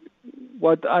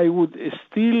what I would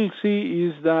still see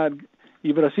is that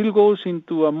if Brazil goes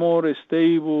into a more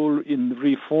stable and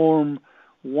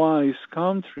reform-wise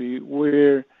country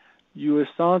where you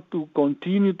start to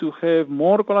continue to have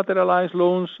more collateralized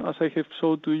loans, as I have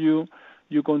showed to you,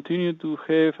 you continue to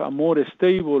have a more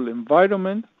stable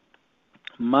environment,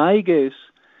 my guess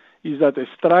is that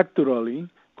structurally,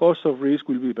 cost of risk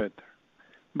will be better.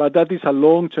 But that is a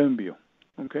long-term view,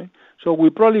 okay? So we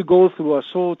probably go through a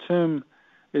short-term,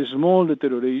 a small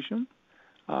deterioration.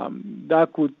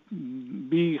 That could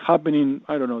be happening,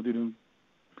 I don't know,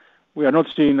 we are not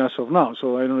seeing as of now,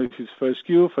 so I don't know if it's first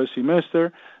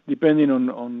semester, depending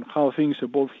on how things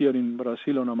evolve here in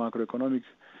Brazil on a macroeconomic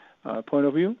point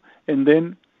of view, and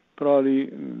then probably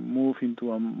move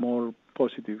into a more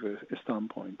positive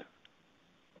standpoint.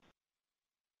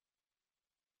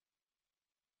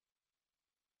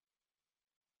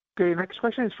 Okay, next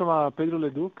question is from Pedro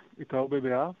Leduc, Itaú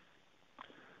BBA.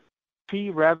 Fee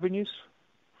revenues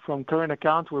from current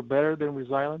accounts were better than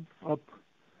resilient, up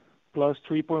plus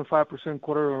 3.5%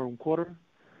 quarter-on-quarter,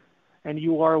 and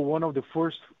you are one of the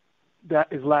first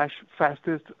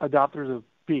fastest adopters of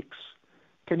PIX.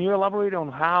 Can you elaborate on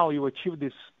how you achieve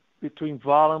this between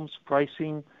volumes,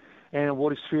 pricing, and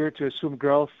what is fair to assume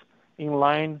growth in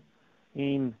line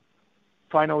in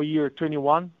final year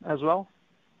 21 as well?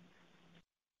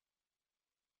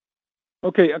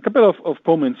 Okay, a couple of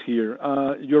comments here.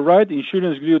 You're right,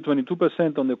 insurance grew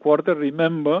 22% on the quarter.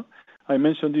 Remember, I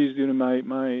mentioned this during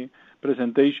my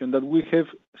presentation, that we have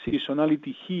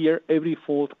seasonality here every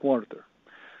fourth quarter.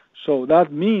 So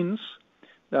that means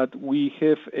that we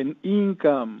have an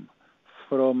income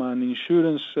from an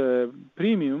insurance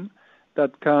premium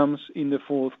that comes in the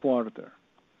fourth quarter,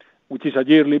 which is a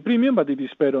yearly premium, but it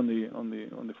is paid on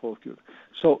the fourth quarter.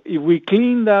 So if we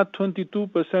clean that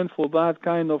 22% for that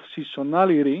kind of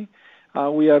seasonality,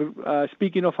 we are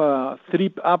speaking of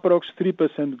approx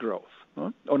 3% growth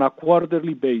on a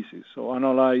quarterly basis, so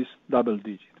annualized double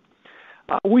digit.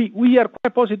 We are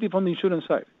quite positive on the insurance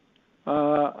side.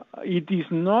 It is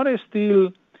not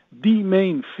still the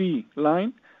main fee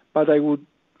line, but I would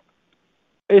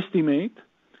estimate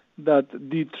that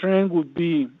the trend would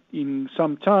be in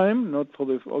some time, not for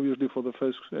obviously for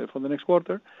the next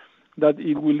quarter, that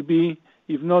it will be,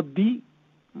 if not the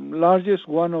largest,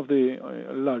 one of the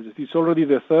largest. It's already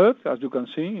the third, as you can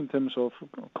see, in terms of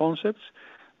concepts,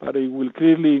 but it will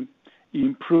clearly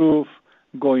improve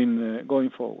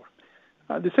going forward.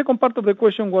 The second part of the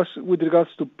question was with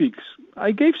regards to peaks.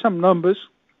 I gave some numbers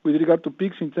with regard to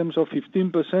peaks in terms of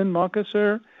 15% market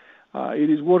share. It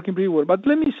is working pretty well. But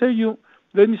let me share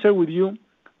with you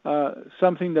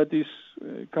something that is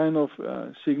kind of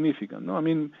significant. No? I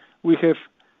mean, we have,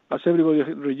 as everybody,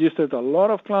 registered a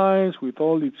lot of clients with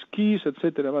all its keys,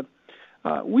 etc.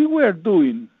 But we were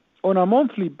doing on a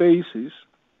monthly basis.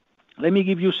 Let me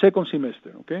give you second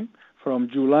semester, okay, from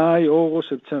July, August,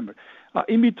 September,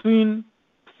 in between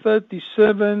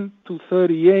 37 to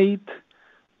 38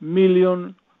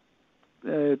 million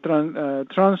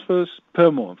transfers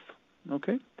per month.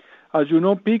 Okay, as you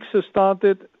know, peaks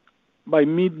started by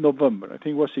mid-November. I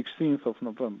think it was 16th of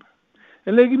November.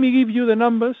 And let me give you the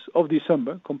numbers of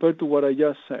December compared to what I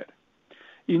just said.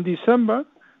 In December,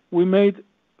 we made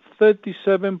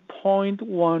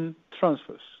 37.1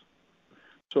 transfers.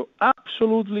 So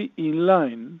absolutely in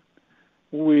line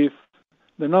with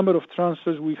the number of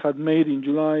transfers we had made in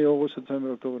July, August,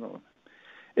 September, October, November.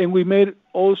 And we made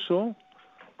also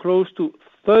close to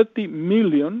 30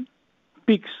 million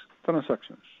PIX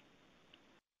transactions.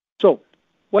 So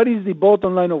what is the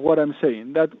bottom line of what I'm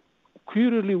saying? That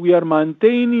currently we are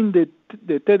maintaining the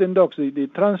TED and DOCs, the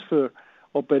transfer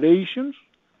operations,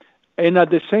 and at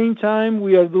the same time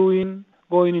we are going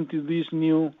into this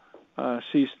new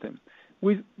system,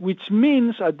 which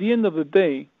means at the end of the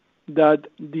day that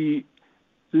the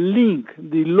link,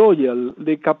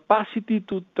 the capacity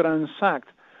to transact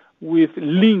with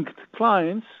linked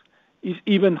clients is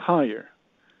even higher,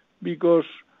 because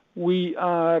we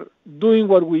are doing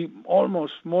what we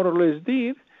almost more or less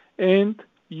did and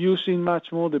using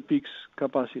much more the PIX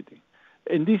capacity.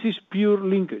 And this is pure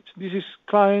linkage. This is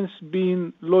clients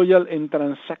being loyal and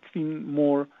transacting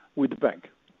more with the bank.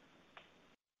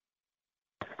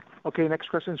 Okay, next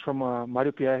question is from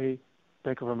Mario Pierre,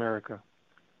 Bank of America.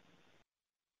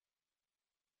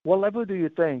 What level do you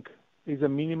think is a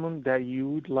minimum that you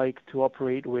would like to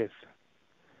operate with?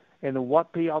 And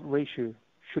what payout ratio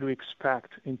should we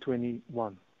expect in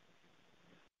 21?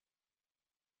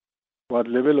 What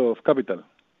level of capital?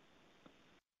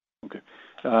 Okay.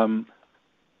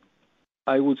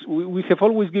 We have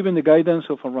always given the guidance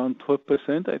of around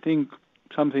 12%. I think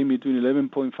something between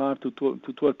 11.5 to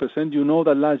 12%. You know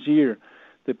that last year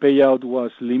the payout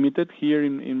was limited here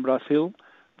in Brazil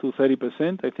to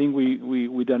 30%. I think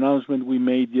with the announcement we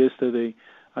made yesterday,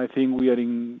 I think we are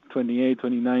in 28,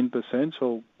 29%,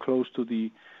 so close to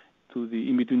the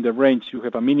in between the range. You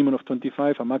have a minimum of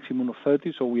 25, a maximum of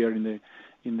 30, so we are in the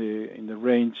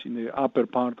range, in the upper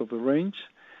part of the range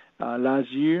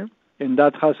last year, and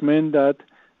that has meant that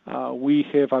we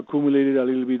have accumulated a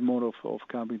little bit more of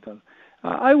capital.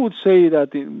 I would say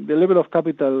that the level of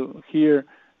capital here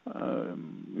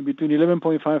between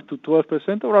 11.5 to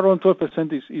 12%, or around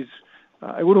 12%, is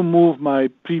I wouldn't move my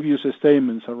previous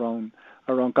statements around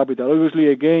capital. Obviously,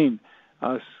 again,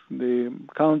 as the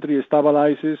country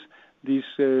stabilizes, this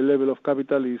level of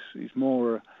capital is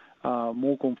more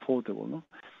comfortable, no?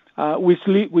 Which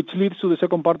leads to the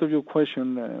second part of your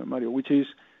question, Mario, which is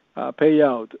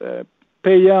payout.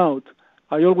 Payout,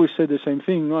 I always say the same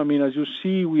thing, no? I mean, as you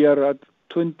see, we are at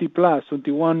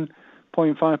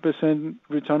 21.5%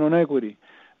 return on equity.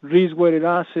 Risk-weighted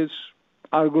assets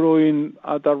are growing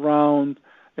at around,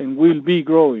 and will be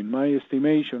growing. My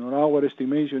estimation, or our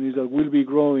estimation, is that we'll be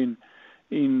growing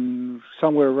in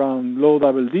somewhere around low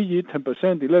double digit,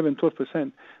 10%, 11,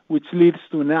 12%, which leads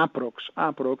to an approx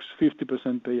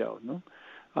 50% payout. No,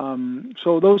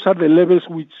 so those are the levels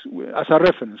which, as a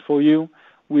reference for you,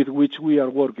 with which we are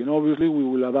working. Obviously, we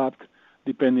will adapt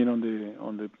depending on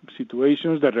the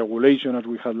situations, the regulation as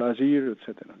we had last year,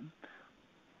 etc.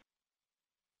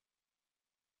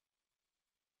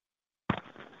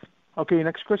 Okay,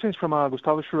 next question is from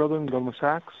Gustavo Schroeder in Goldman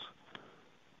Sachs.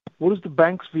 What is the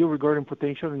bank's view regarding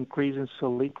potential increase in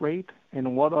Selic rate,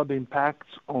 and what are the impacts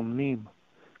on NIM?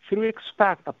 Should we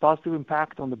expect a positive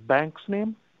impact on the bank's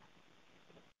NIM?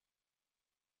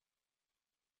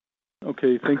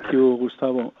 Okay, thank you,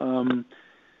 Gustavo.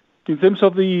 In terms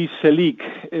of the Selic,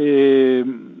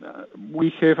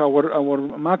 we have our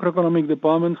macroeconomic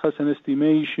department has an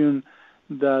estimation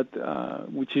that,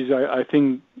 which is, I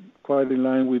think, quite in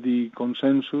line with the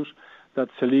consensus, that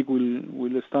Selic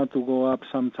will start to go up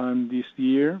sometime this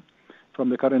year from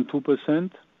the current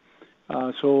 2%.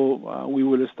 So we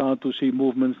will start to see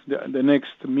movements. The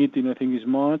next meeting, I think, is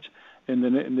March, and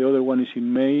the other one is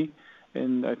in May.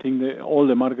 And I think all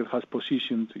the market has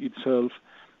positioned itself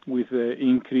with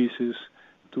increases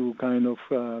to kind of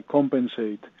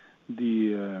compensate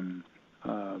the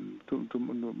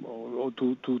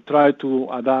to try to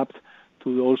adapt to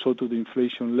the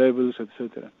inflation levels,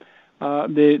 etc.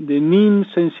 The NIM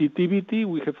sensitivity,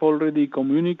 we have already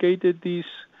communicated this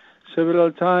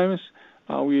several times.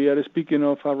 We are speaking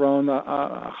of around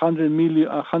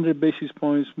 100 basis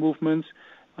points movements.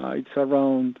 It's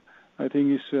around, I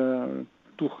think it's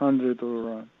 200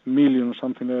 or million or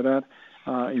something like that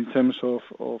in terms of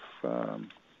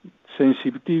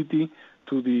sensitivity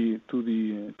to the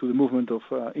movement of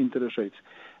interest rates.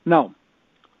 Now,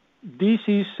 this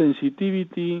is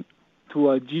sensitivity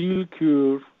to a yield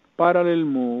curve parallel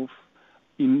move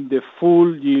in the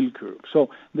full yield curve. So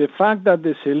the fact that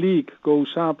the Selic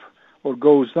goes up or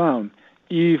goes down,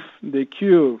 if the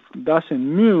curve doesn't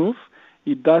move,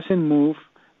 it doesn't move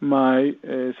my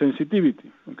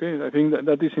sensitivity. Okay, I think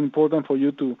that is important for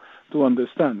you to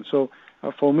understand. So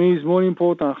for me, it's more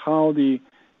important how the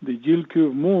yield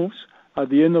curve moves. At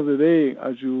the end of the day,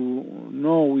 as you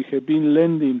know, we have been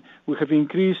lending. We have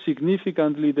increased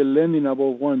significantly the lending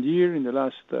above 1 year in the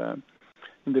last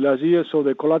year. So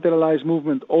the collateralized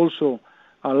movement also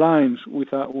aligns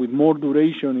with more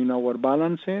duration in our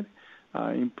balance sheet,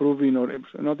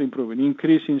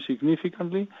 increasing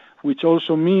significantly, which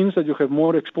also means that you have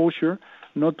more exposure,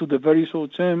 not to the very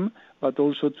short term, but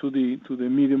also to the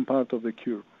medium part of the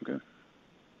curve. Okay.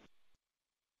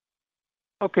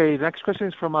 Okay, next question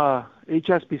is from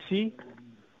HSBC,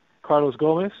 Carlos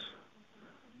Gomez.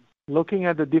 Looking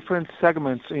at the different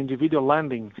segments, individual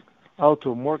lending,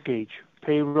 auto, mortgage,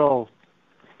 payroll,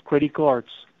 credit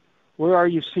cards, where are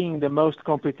you seeing the most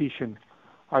competition?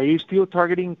 Are you still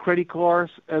targeting credit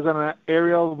cards as an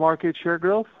area of market share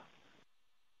growth?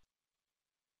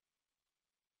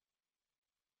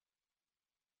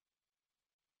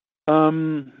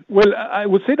 Well, I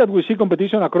would say that we see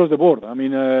competition across the board. I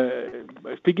mean,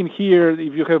 speaking here,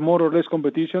 if you have more or less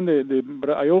competition,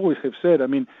 I always have said, I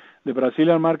mean, the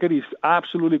Brazilian market is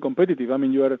absolutely competitive. I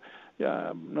mean, you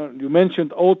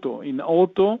mentioned auto. In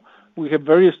auto, we have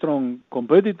very strong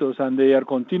competitors, and they are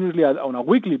continuously, on a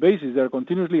weekly basis, they are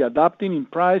continuously adapting in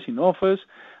price, in offers.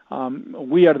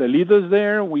 We are the leaders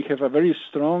there. We have a very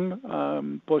strong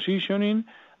positioning,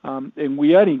 and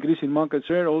we are increasing market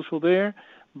share also there.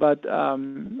 But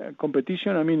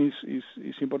competition, I mean,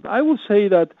 is important. I would say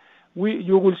that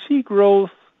you will see growth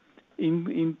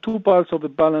in two parts of the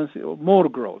balance, more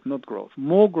growth, not growth,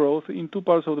 more growth in two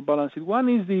parts of the balance sheet. One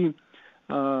is the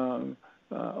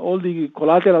all the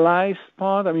collateralized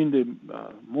part. I mean, the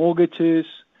mortgages,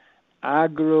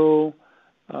 agro,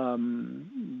 the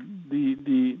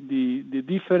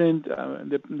different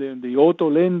the auto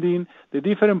lending, the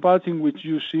different parts in which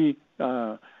you see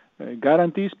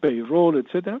guarantees, payroll,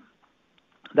 etc.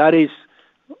 That is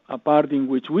a part in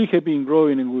which we have been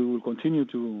growing, and we will continue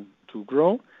to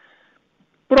grow.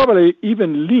 Probably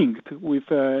even linked with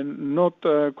not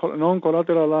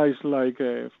non-collateralized like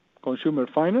consumer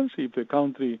finance, if the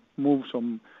country moves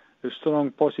on a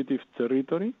strong positive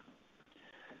territory.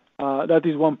 That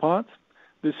is one part.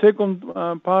 The second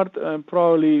part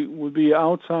probably would be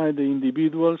outside the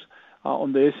individuals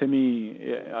on the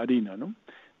SME arena. No?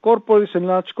 Corporates and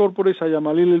large corporates, I am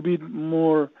a little bit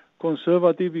more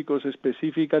conservative because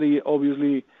specifically,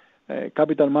 obviously,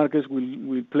 capital markets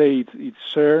will play its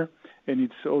share, and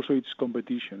it's also its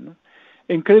competition. No?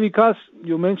 In credit cards,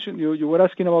 you mentioned, you were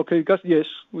asking about credit cards. Yes,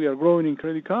 we are growing in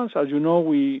credit cards. As you know,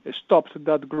 we stopped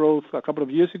that growth a couple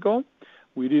of years ago.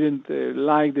 We didn't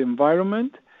like the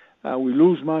environment. We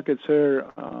lose market share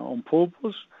on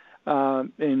purpose.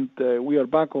 And we are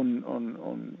back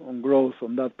on growth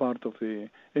on that part of the,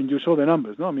 and you saw the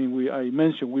numbers, no? I mean, I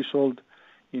mentioned we sold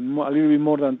in a little bit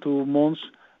more than 2 months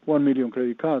 1 million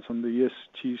credit cards on the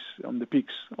ESGs, on the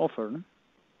PIX offer. No?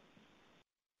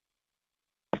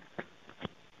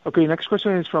 Okay, next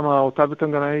question is from Otavio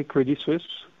Tanganay, Credit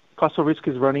Suisse. Cost of risk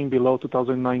is running below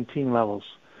 2019 levels.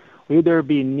 Will there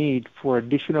be need for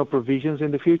additional provisions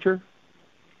in the future?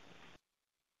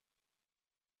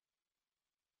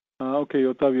 Okay,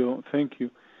 Otavio, thank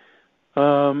you.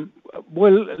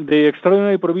 Well, the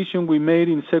extraordinary provision we made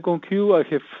in second Q, I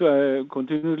have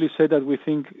continuously said that we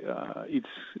think it's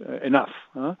enough.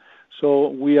 So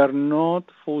we are not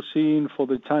foreseeing for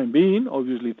the time being.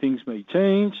 Obviously, things may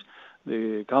change,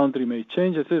 the country may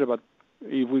change, etc. But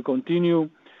if we continue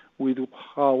with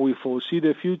how we foresee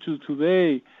the future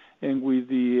today and with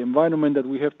the environment that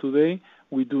we have today,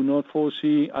 we do not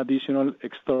foresee additional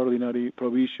extraordinary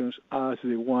provisions as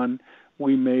the one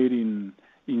we made in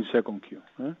second Q.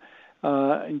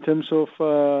 In terms of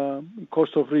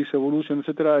cost of risk evolution,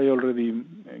 etc., I already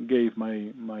gave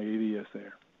my ideas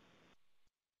there.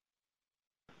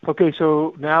 Okay,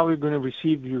 so now we're going to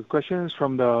receive your questions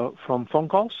from phone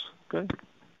calls. Okay.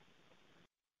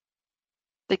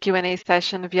 The Q&A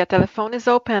session via telephone is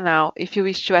open now. If you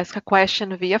wish to ask a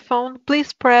question via phone,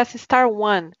 please press star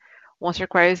 1. Once your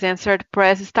query is answered,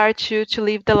 press star 2 to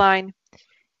leave the line.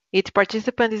 Each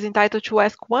participant is entitled to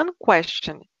ask one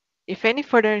question. If any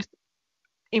further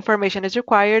information is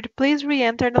required, please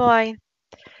re-enter the line.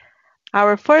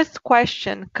 Our first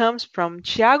question comes from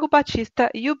Thiago Batista,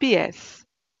 UBS.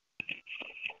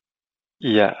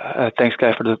 Thanks,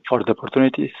 guys, for the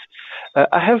opportunities.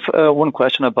 I have one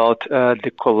question about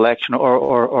the collection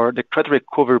or the credit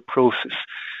recovery process.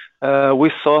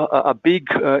 We saw a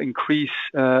big increase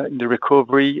in the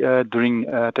recovery during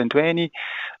 2020.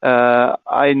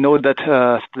 I know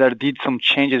that there did some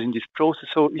changes in this process.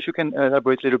 So if you can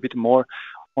elaborate a little bit more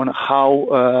on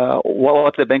how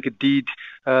what the bank did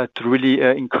to really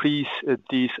increase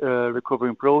this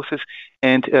recovery process,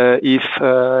 and if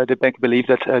the bank believes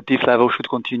that this level should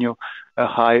continue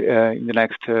high in the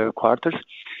next quarters.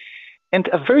 And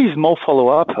a very small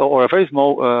follow-up or a very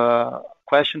small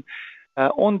question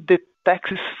on the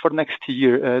taxes for next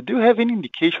year. Do you have any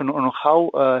indication on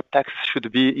how taxes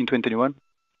should be in 2021?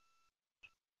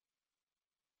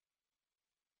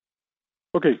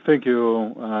 Okay, thank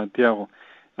you, Thiago.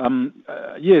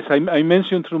 Yes, I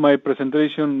mentioned through my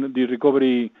presentation the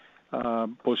recovery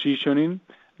positioning,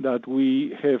 that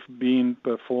we have been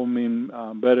performing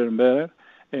better and better,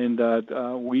 and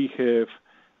that we have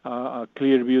a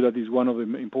clear view that is one of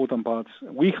the important parts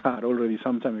we had already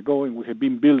some time ago, and we have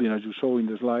been building, as you saw in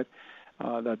the slide,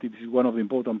 that it is one of the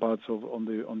important parts on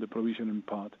the provisioning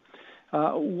part.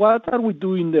 What are we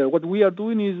doing there? What we are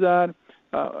doing is that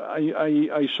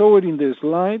I show it in the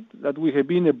slide that we have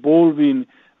been evolving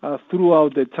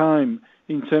throughout the time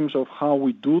in terms of how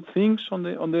we do things on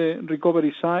the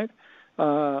recovery side.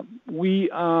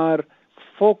 We are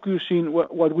focusing.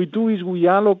 What we do is we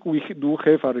do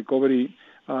have a recovery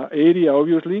area,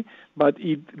 obviously, but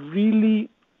it really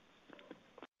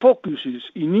focuses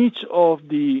in each of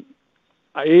the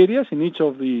areas, in each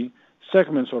of the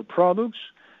segments or products,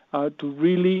 to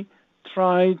really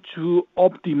try to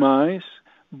optimize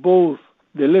both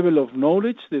the level of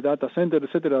knowledge, the data center,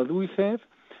 etc., that we have,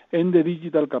 and the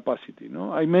digital capacity.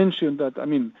 I mentioned that,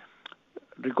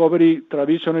 recovery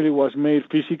traditionally was made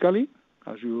physically,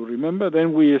 as you remember.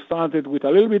 Then we started with a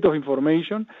little bit of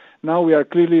information. Now we are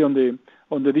clearly on the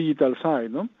digital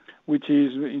side, which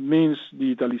is, it means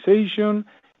digitalization.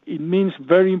 It means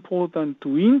very important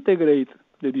to integrate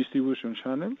the distribution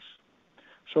channels.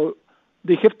 So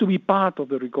they have to be part of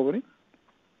the recovery.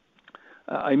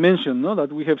 I mentioned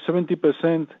that we have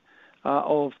 70%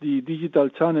 of the digital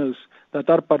channels that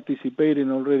are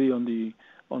participating already on the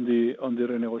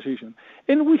renegotiation,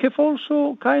 and we have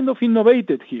also kind of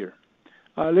innovated here.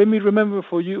 Let me remember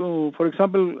for you, for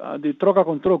example, the troca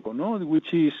con troco,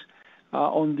 which is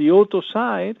on the auto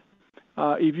side.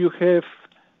 If you have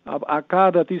a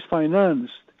car that is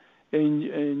financed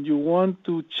and you want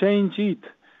to change it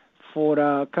for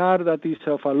a car that is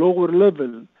of a lower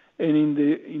level, and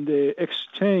in the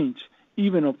exchange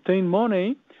even obtain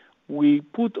money, we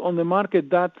put on the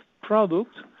market that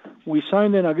product. We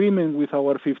signed an agreement with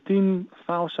our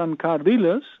 15,000 car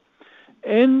dealers,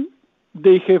 and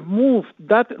they have moved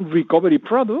that recovery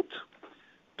product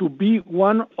to be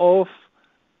one of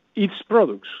its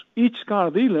products. Each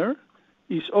car dealer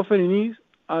is offering it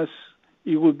as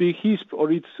it would be his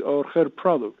or its or her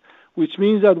product, which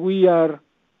means that we are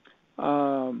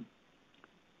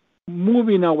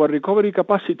moving our recovery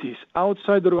capacities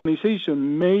outside the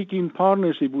organization, making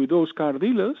partnership with those car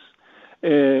dealers,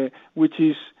 which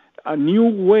is a new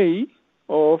way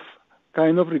of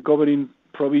kind of recovering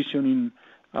provisioning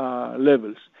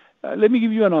levels. Let me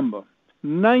give you a number.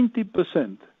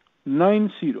 90%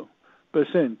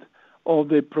 of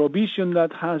the provision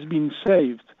that has been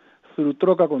saved through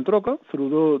troca con troca,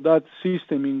 through that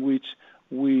system in which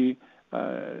we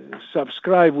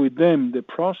subscribe with them the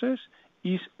process,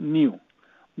 is new.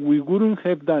 We wouldn't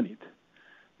have done it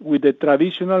with the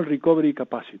traditional recovery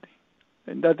capacity.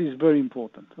 And that is very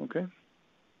important, okay?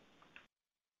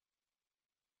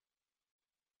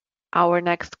 Our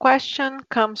next question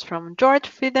comes from George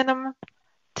Fidenham,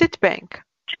 Citibank.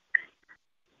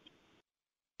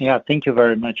 Yeah, thank you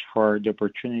very much for the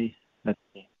opportunity. Let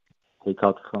me take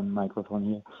out from microphone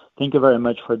here. Thank you very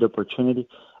much for the opportunity.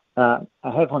 I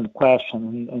have one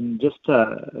question and just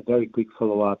a very quick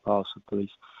follow-up also,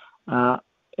 please.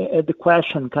 The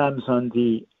question comes on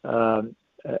the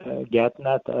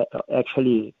GetNet,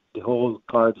 actually the whole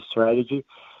card strategy.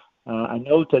 I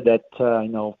noted that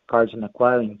cards and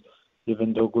acquiring,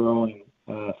 even though growing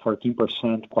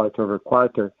 14% quarter over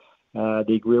quarter,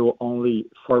 they grew only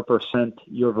 4%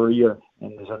 year over year,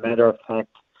 and as a matter of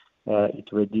fact, it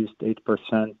reduced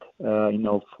 8%,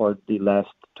 for the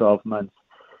last 12 months.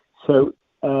 So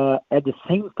at the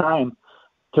same time,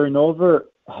 turnover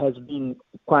has been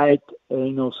quite,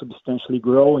 substantially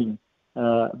growing,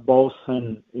 both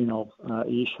in,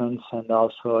 issuance and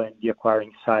also in the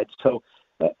acquiring side. So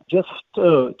just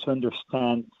to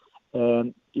understand,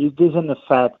 is this an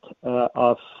effect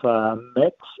of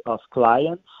mix of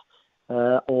clients,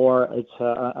 or it's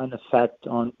an effect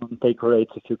on take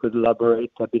rates? If you could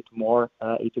elaborate a bit more,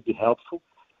 it would be helpful.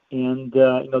 And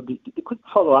the quick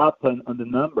follow-up on the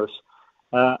numbers.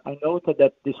 I noted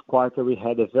that this quarter we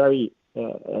had a very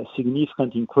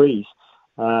significant increase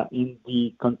in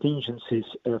the contingencies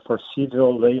for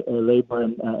civil, labor,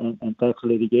 and tax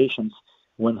litigations,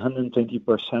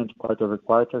 120% quarter over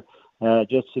quarter.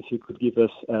 Just if you could give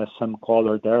us some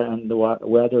color there and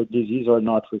whether this is or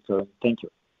not recurring. Thank you.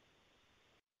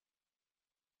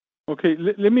 Okay,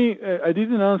 let me. I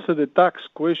didn't answer the tax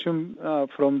question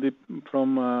from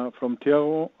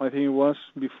Thiago. I think it was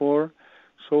before.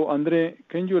 So, Andre,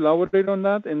 can you elaborate on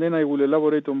that? And then I will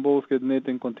elaborate on both GetNet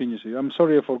and contingency. I'm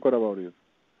sorry I forgot about it.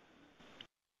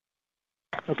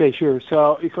 Okay, sure.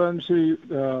 So if I answer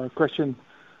the question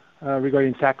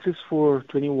regarding taxes for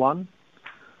 21,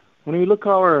 when we look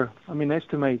our,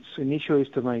 estimates, initial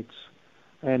estimates,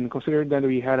 and considering that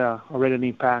we had already an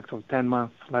impact of 10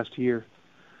 months last year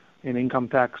in income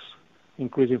tax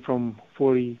increasing from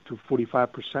 40 to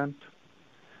 45%,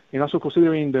 and also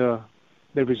considering the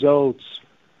results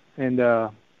and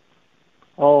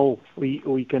all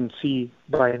we can see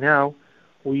by now,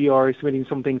 we are estimating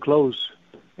something close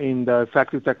in the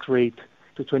effective tax rate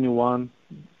to 21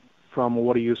 from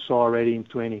what you saw already in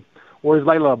 20, or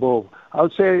slightly above. I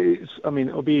would say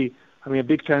it'll be a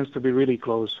big chance to be really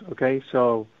close. Okay,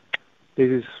 so this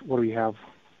is what we have.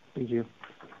 Thank you.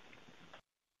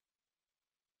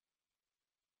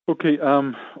 Okay,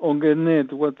 on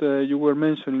GetNet, what you were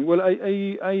mentioning. Well,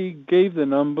 I gave the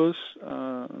numbers.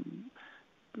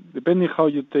 Depending how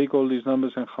you take all these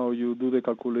numbers and how you do the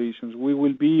calculations, we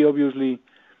will be obviously.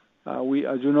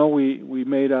 As you know, we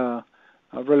made a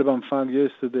relevant fact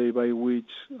yesterday by which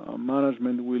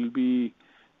management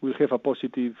will have a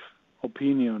positive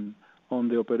opinion on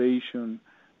the operation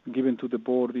given to the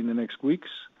board in the next weeks.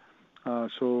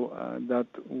 So that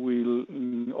will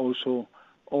also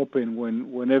open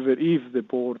whenever, if the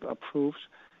board approves,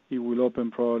 it will open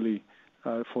probably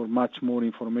for much more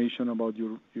information about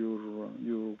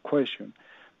your question.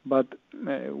 But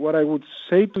what I would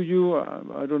say to you,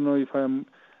 I don't know if I'm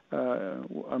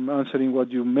answering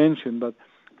what you mentioned, but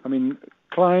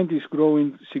client is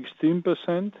growing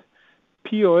 16%,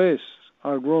 POS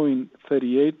are growing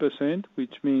 38%,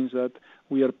 which means that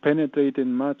we are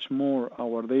penetrating much more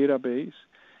our database,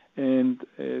 and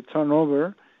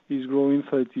turnover is growing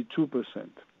 32%.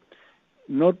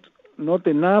 Not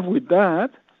enough with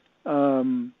that.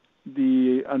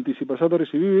 The anticipado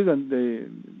receivables and the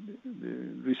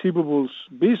receivables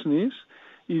business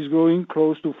is growing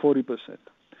close to 40%.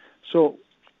 So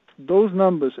those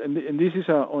numbers, and this is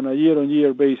on a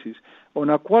year-on-year basis. On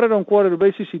a quarter-on-quarter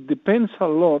basis, it depends a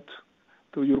lot,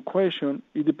 to your question,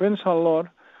 it depends a lot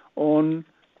on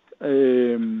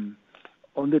the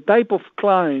type of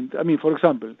client. For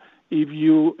example, if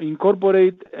you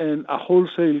incorporate a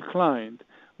wholesale client,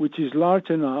 which is large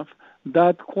enough,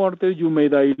 that quarter you may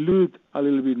dilute a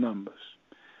little bit numbers.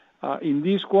 In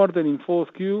this quarter, in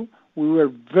 4Q, we were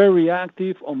very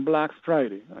active on Black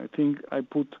Friday. I think I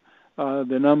put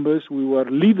the numbers. We were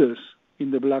leaders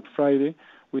in the Black Friday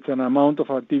with an amount of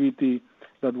activity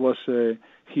that was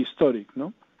historic.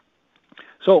 No,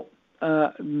 so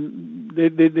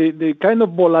the kind of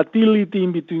volatility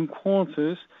in between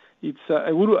quarters.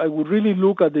 I would really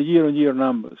look at the year-on-year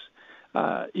numbers.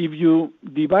 If you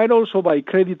divide also by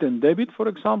credit and debit, for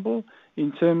example,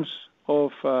 in terms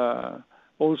of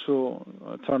also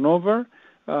turnover,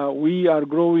 we are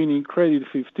growing in credit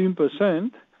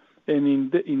 15% and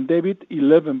in debit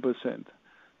 11%.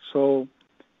 So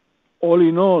all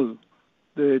in all,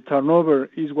 the turnover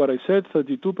is what I said,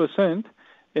 32%,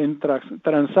 and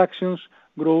transactions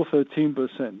grow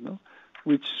 13%, no?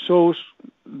 Which shows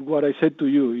what I said to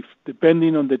you, if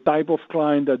depending on the type of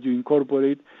client that you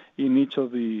incorporate in each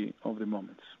of the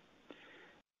moments.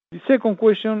 The second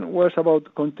question was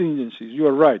about contingencies. You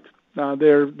are right.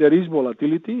 There is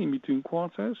volatility in between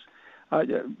quarters.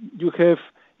 You have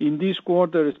in this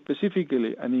quarter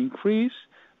specifically an increase,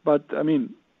 but I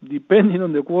mean, depending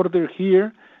on the quarter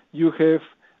here, you have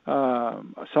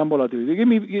some volatility.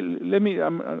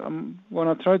 I'm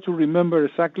going to try to remember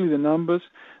exactly the numbers,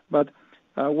 but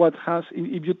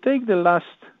if you take the last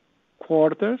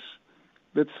quarters,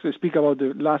 let's speak about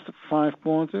the last 5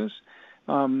 quarters.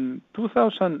 In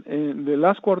the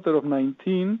last quarter of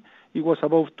 19, it was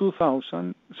above 2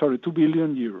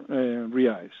 billion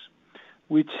reais,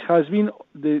 which has been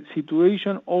the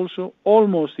situation also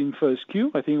almost in first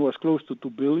Q. I think it was close to 2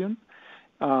 billion.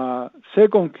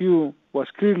 Second Q was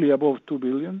clearly above 2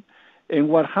 billion. And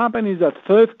what happened is that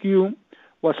third Q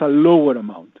was a lower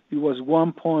amount. It was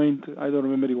I don't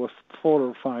remember, it was 4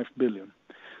 or 5 billion.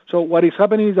 So what is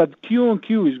happening is that Q on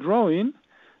Q is growing,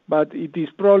 but it is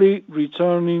probably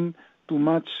returning to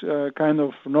much kind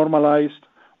of normalized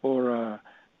or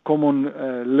common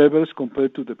levels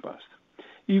compared to the past.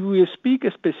 If we speak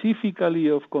specifically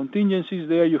of contingencies,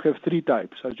 there you have 3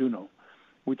 types, as you know,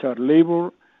 which are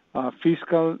labor,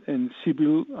 fiscal, and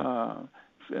civil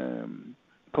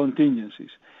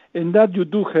contingencies. And that you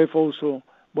do have also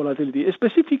volatility.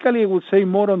 Specifically, I would say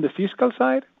more on the fiscal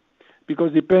side,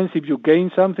 because it depends if you gain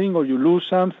something or you lose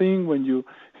something when you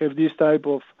have this type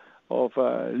of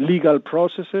legal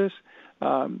processes,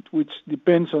 which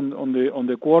depends on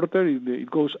the quarter. It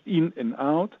goes in and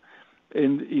out.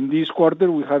 And in this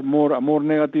quarter, we had a more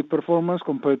negative performance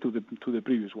compared to the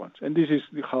previous ones. And this is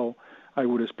how I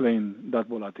would explain that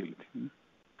volatility.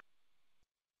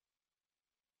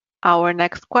 Our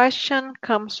next question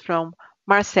comes from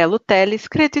Marcelo Telles,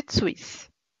 Credit Suisse.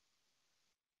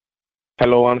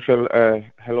 Hello, Angel.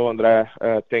 Hello, André.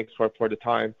 Thanks for the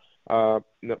time.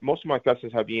 Most of my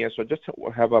questions have been answered. Just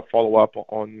have a follow-up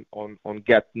on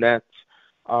GetNet.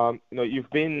 You've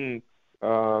been,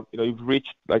 you've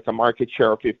reached like a market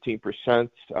share of 15%.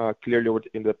 Clearly,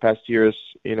 in the past years,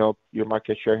 your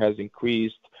market share has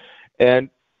increased.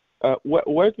 And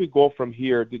where do we go from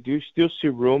here? Do you still see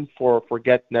room for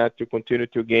GetNet to continue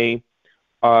to gain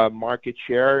market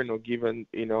share? Given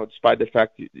despite the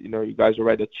fact you guys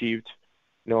already achieved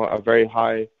a very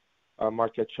high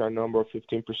market share number of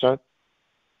 15%.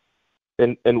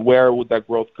 And where would that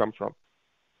growth come from?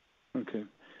 Okay,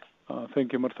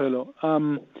 thank you, Marcelo. I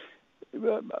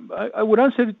would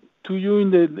answer to you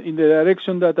in the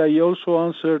direction that I also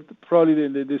answered probably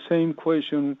the same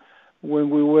question when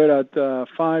we were at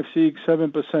 5, 6,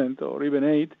 7% or even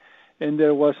 8, and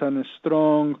there was a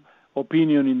strong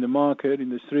opinion in the market, in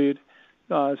the street,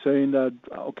 saying that,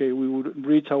 okay, we would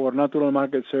reach our natural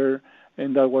market share,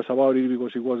 and that was about it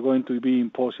because it was going to be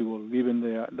impossible, given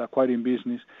the acquiring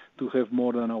business, to have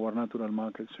more than our natural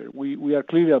market share. We are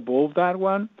clearly above that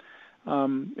one.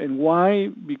 And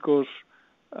why? Because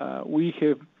we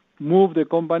have moved the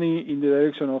company in the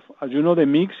direction of, as you know, the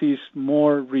mix is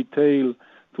more retail,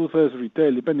 2/3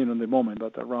 retail, depending on the moment,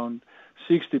 but around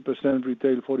 60%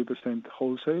 retail, 40%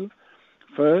 wholesale.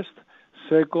 First.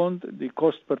 Second, the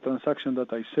cost per transaction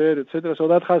that I said, etc. So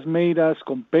that has made us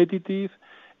competitive,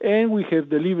 and we have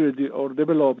delivered or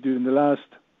developed during the last,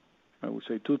 I would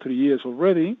say, 2-3 years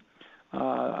already,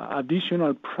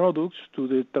 additional products to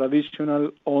the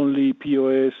traditional only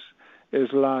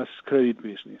POS/credit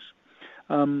business.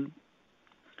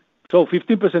 So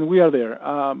 15% we are there.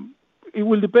 It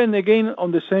will depend again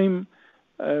on the same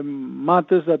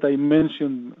matters that I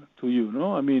mentioned to you.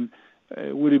 No, I mean,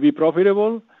 would it be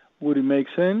profitable? Would it make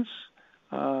sense?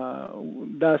 Do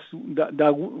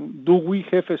we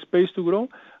have a space to grow?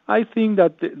 I think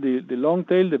that the long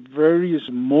tail, the very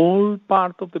small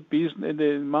part of the business,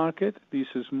 the market, this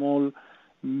small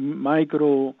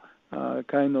micro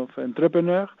kind of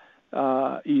entrepreneur,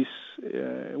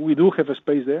 we do have a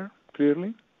space there,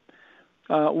 clearly.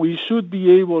 We should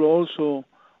be able also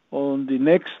on the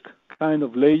next kind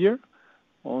of layer,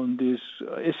 on this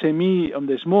SME, on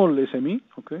the small SME,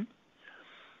 okay?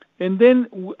 And then,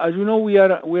 as you know,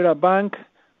 we're a bank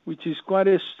which is quite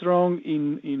strong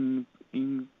in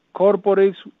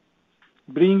corporates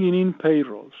bringing in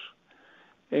payrolls.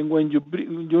 And when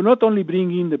you not only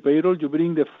bring in the payroll, you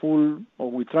bring the full,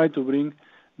 or we try to bring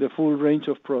the full range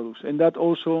of products. And that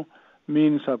also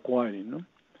means acquiring. No?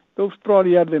 Those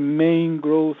probably are the main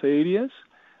growth areas.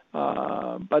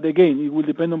 But again, it will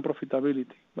depend on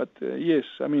profitability. But yes,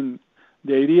 I mean,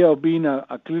 the idea of being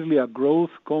clearly a growth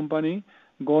company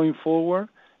going forward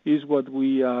is what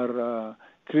we are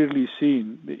clearly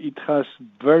seeing. It has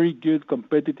very good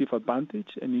competitive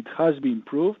advantage, and it has been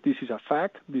proved. This is a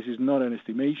fact. This is not an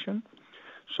estimation.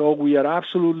 So we are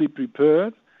absolutely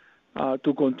prepared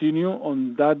to continue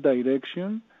on that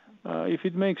direction if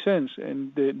it makes sense.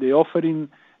 And the offering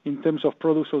in terms of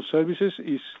products or services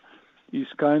is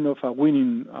kind of a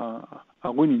winning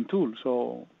tool.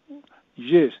 So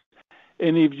yes.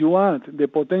 And if you add the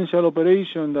potential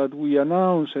operation that we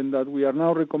announced and that we are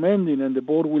now recommending, and the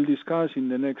board will discuss in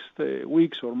the next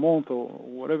weeks or month or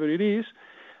whatever it is,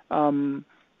 the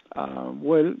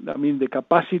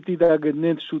capacity that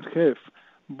GetNet should have,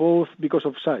 both because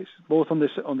of size, both on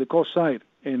the cost side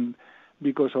and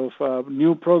because of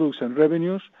new products and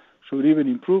revenues, should even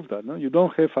improve that. No? You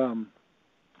don't have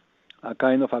a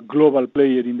kind of a global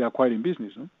player in the acquiring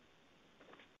business. No?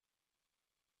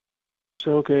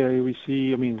 So, okay, we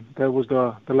see, that was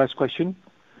the last question.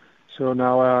 So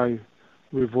now I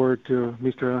revert to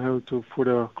Mr. Angel for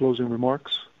the closing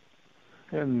remarks.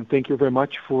 And thank you very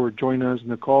much for joining us in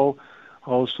the call. I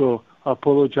also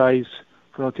apologize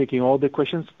for not taking all the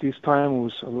questions. This time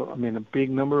was, a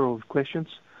big number of questions.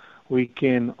 We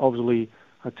can obviously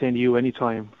attend you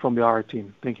anytime from the RI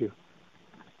team. Thank you.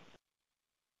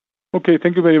 Okay,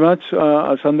 thank you very much.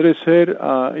 As Andres said,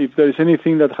 if there is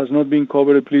anything that has not been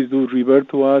covered, please do revert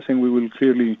to us, and we will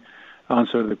clearly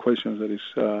answer the questions.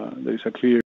 There is a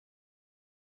clear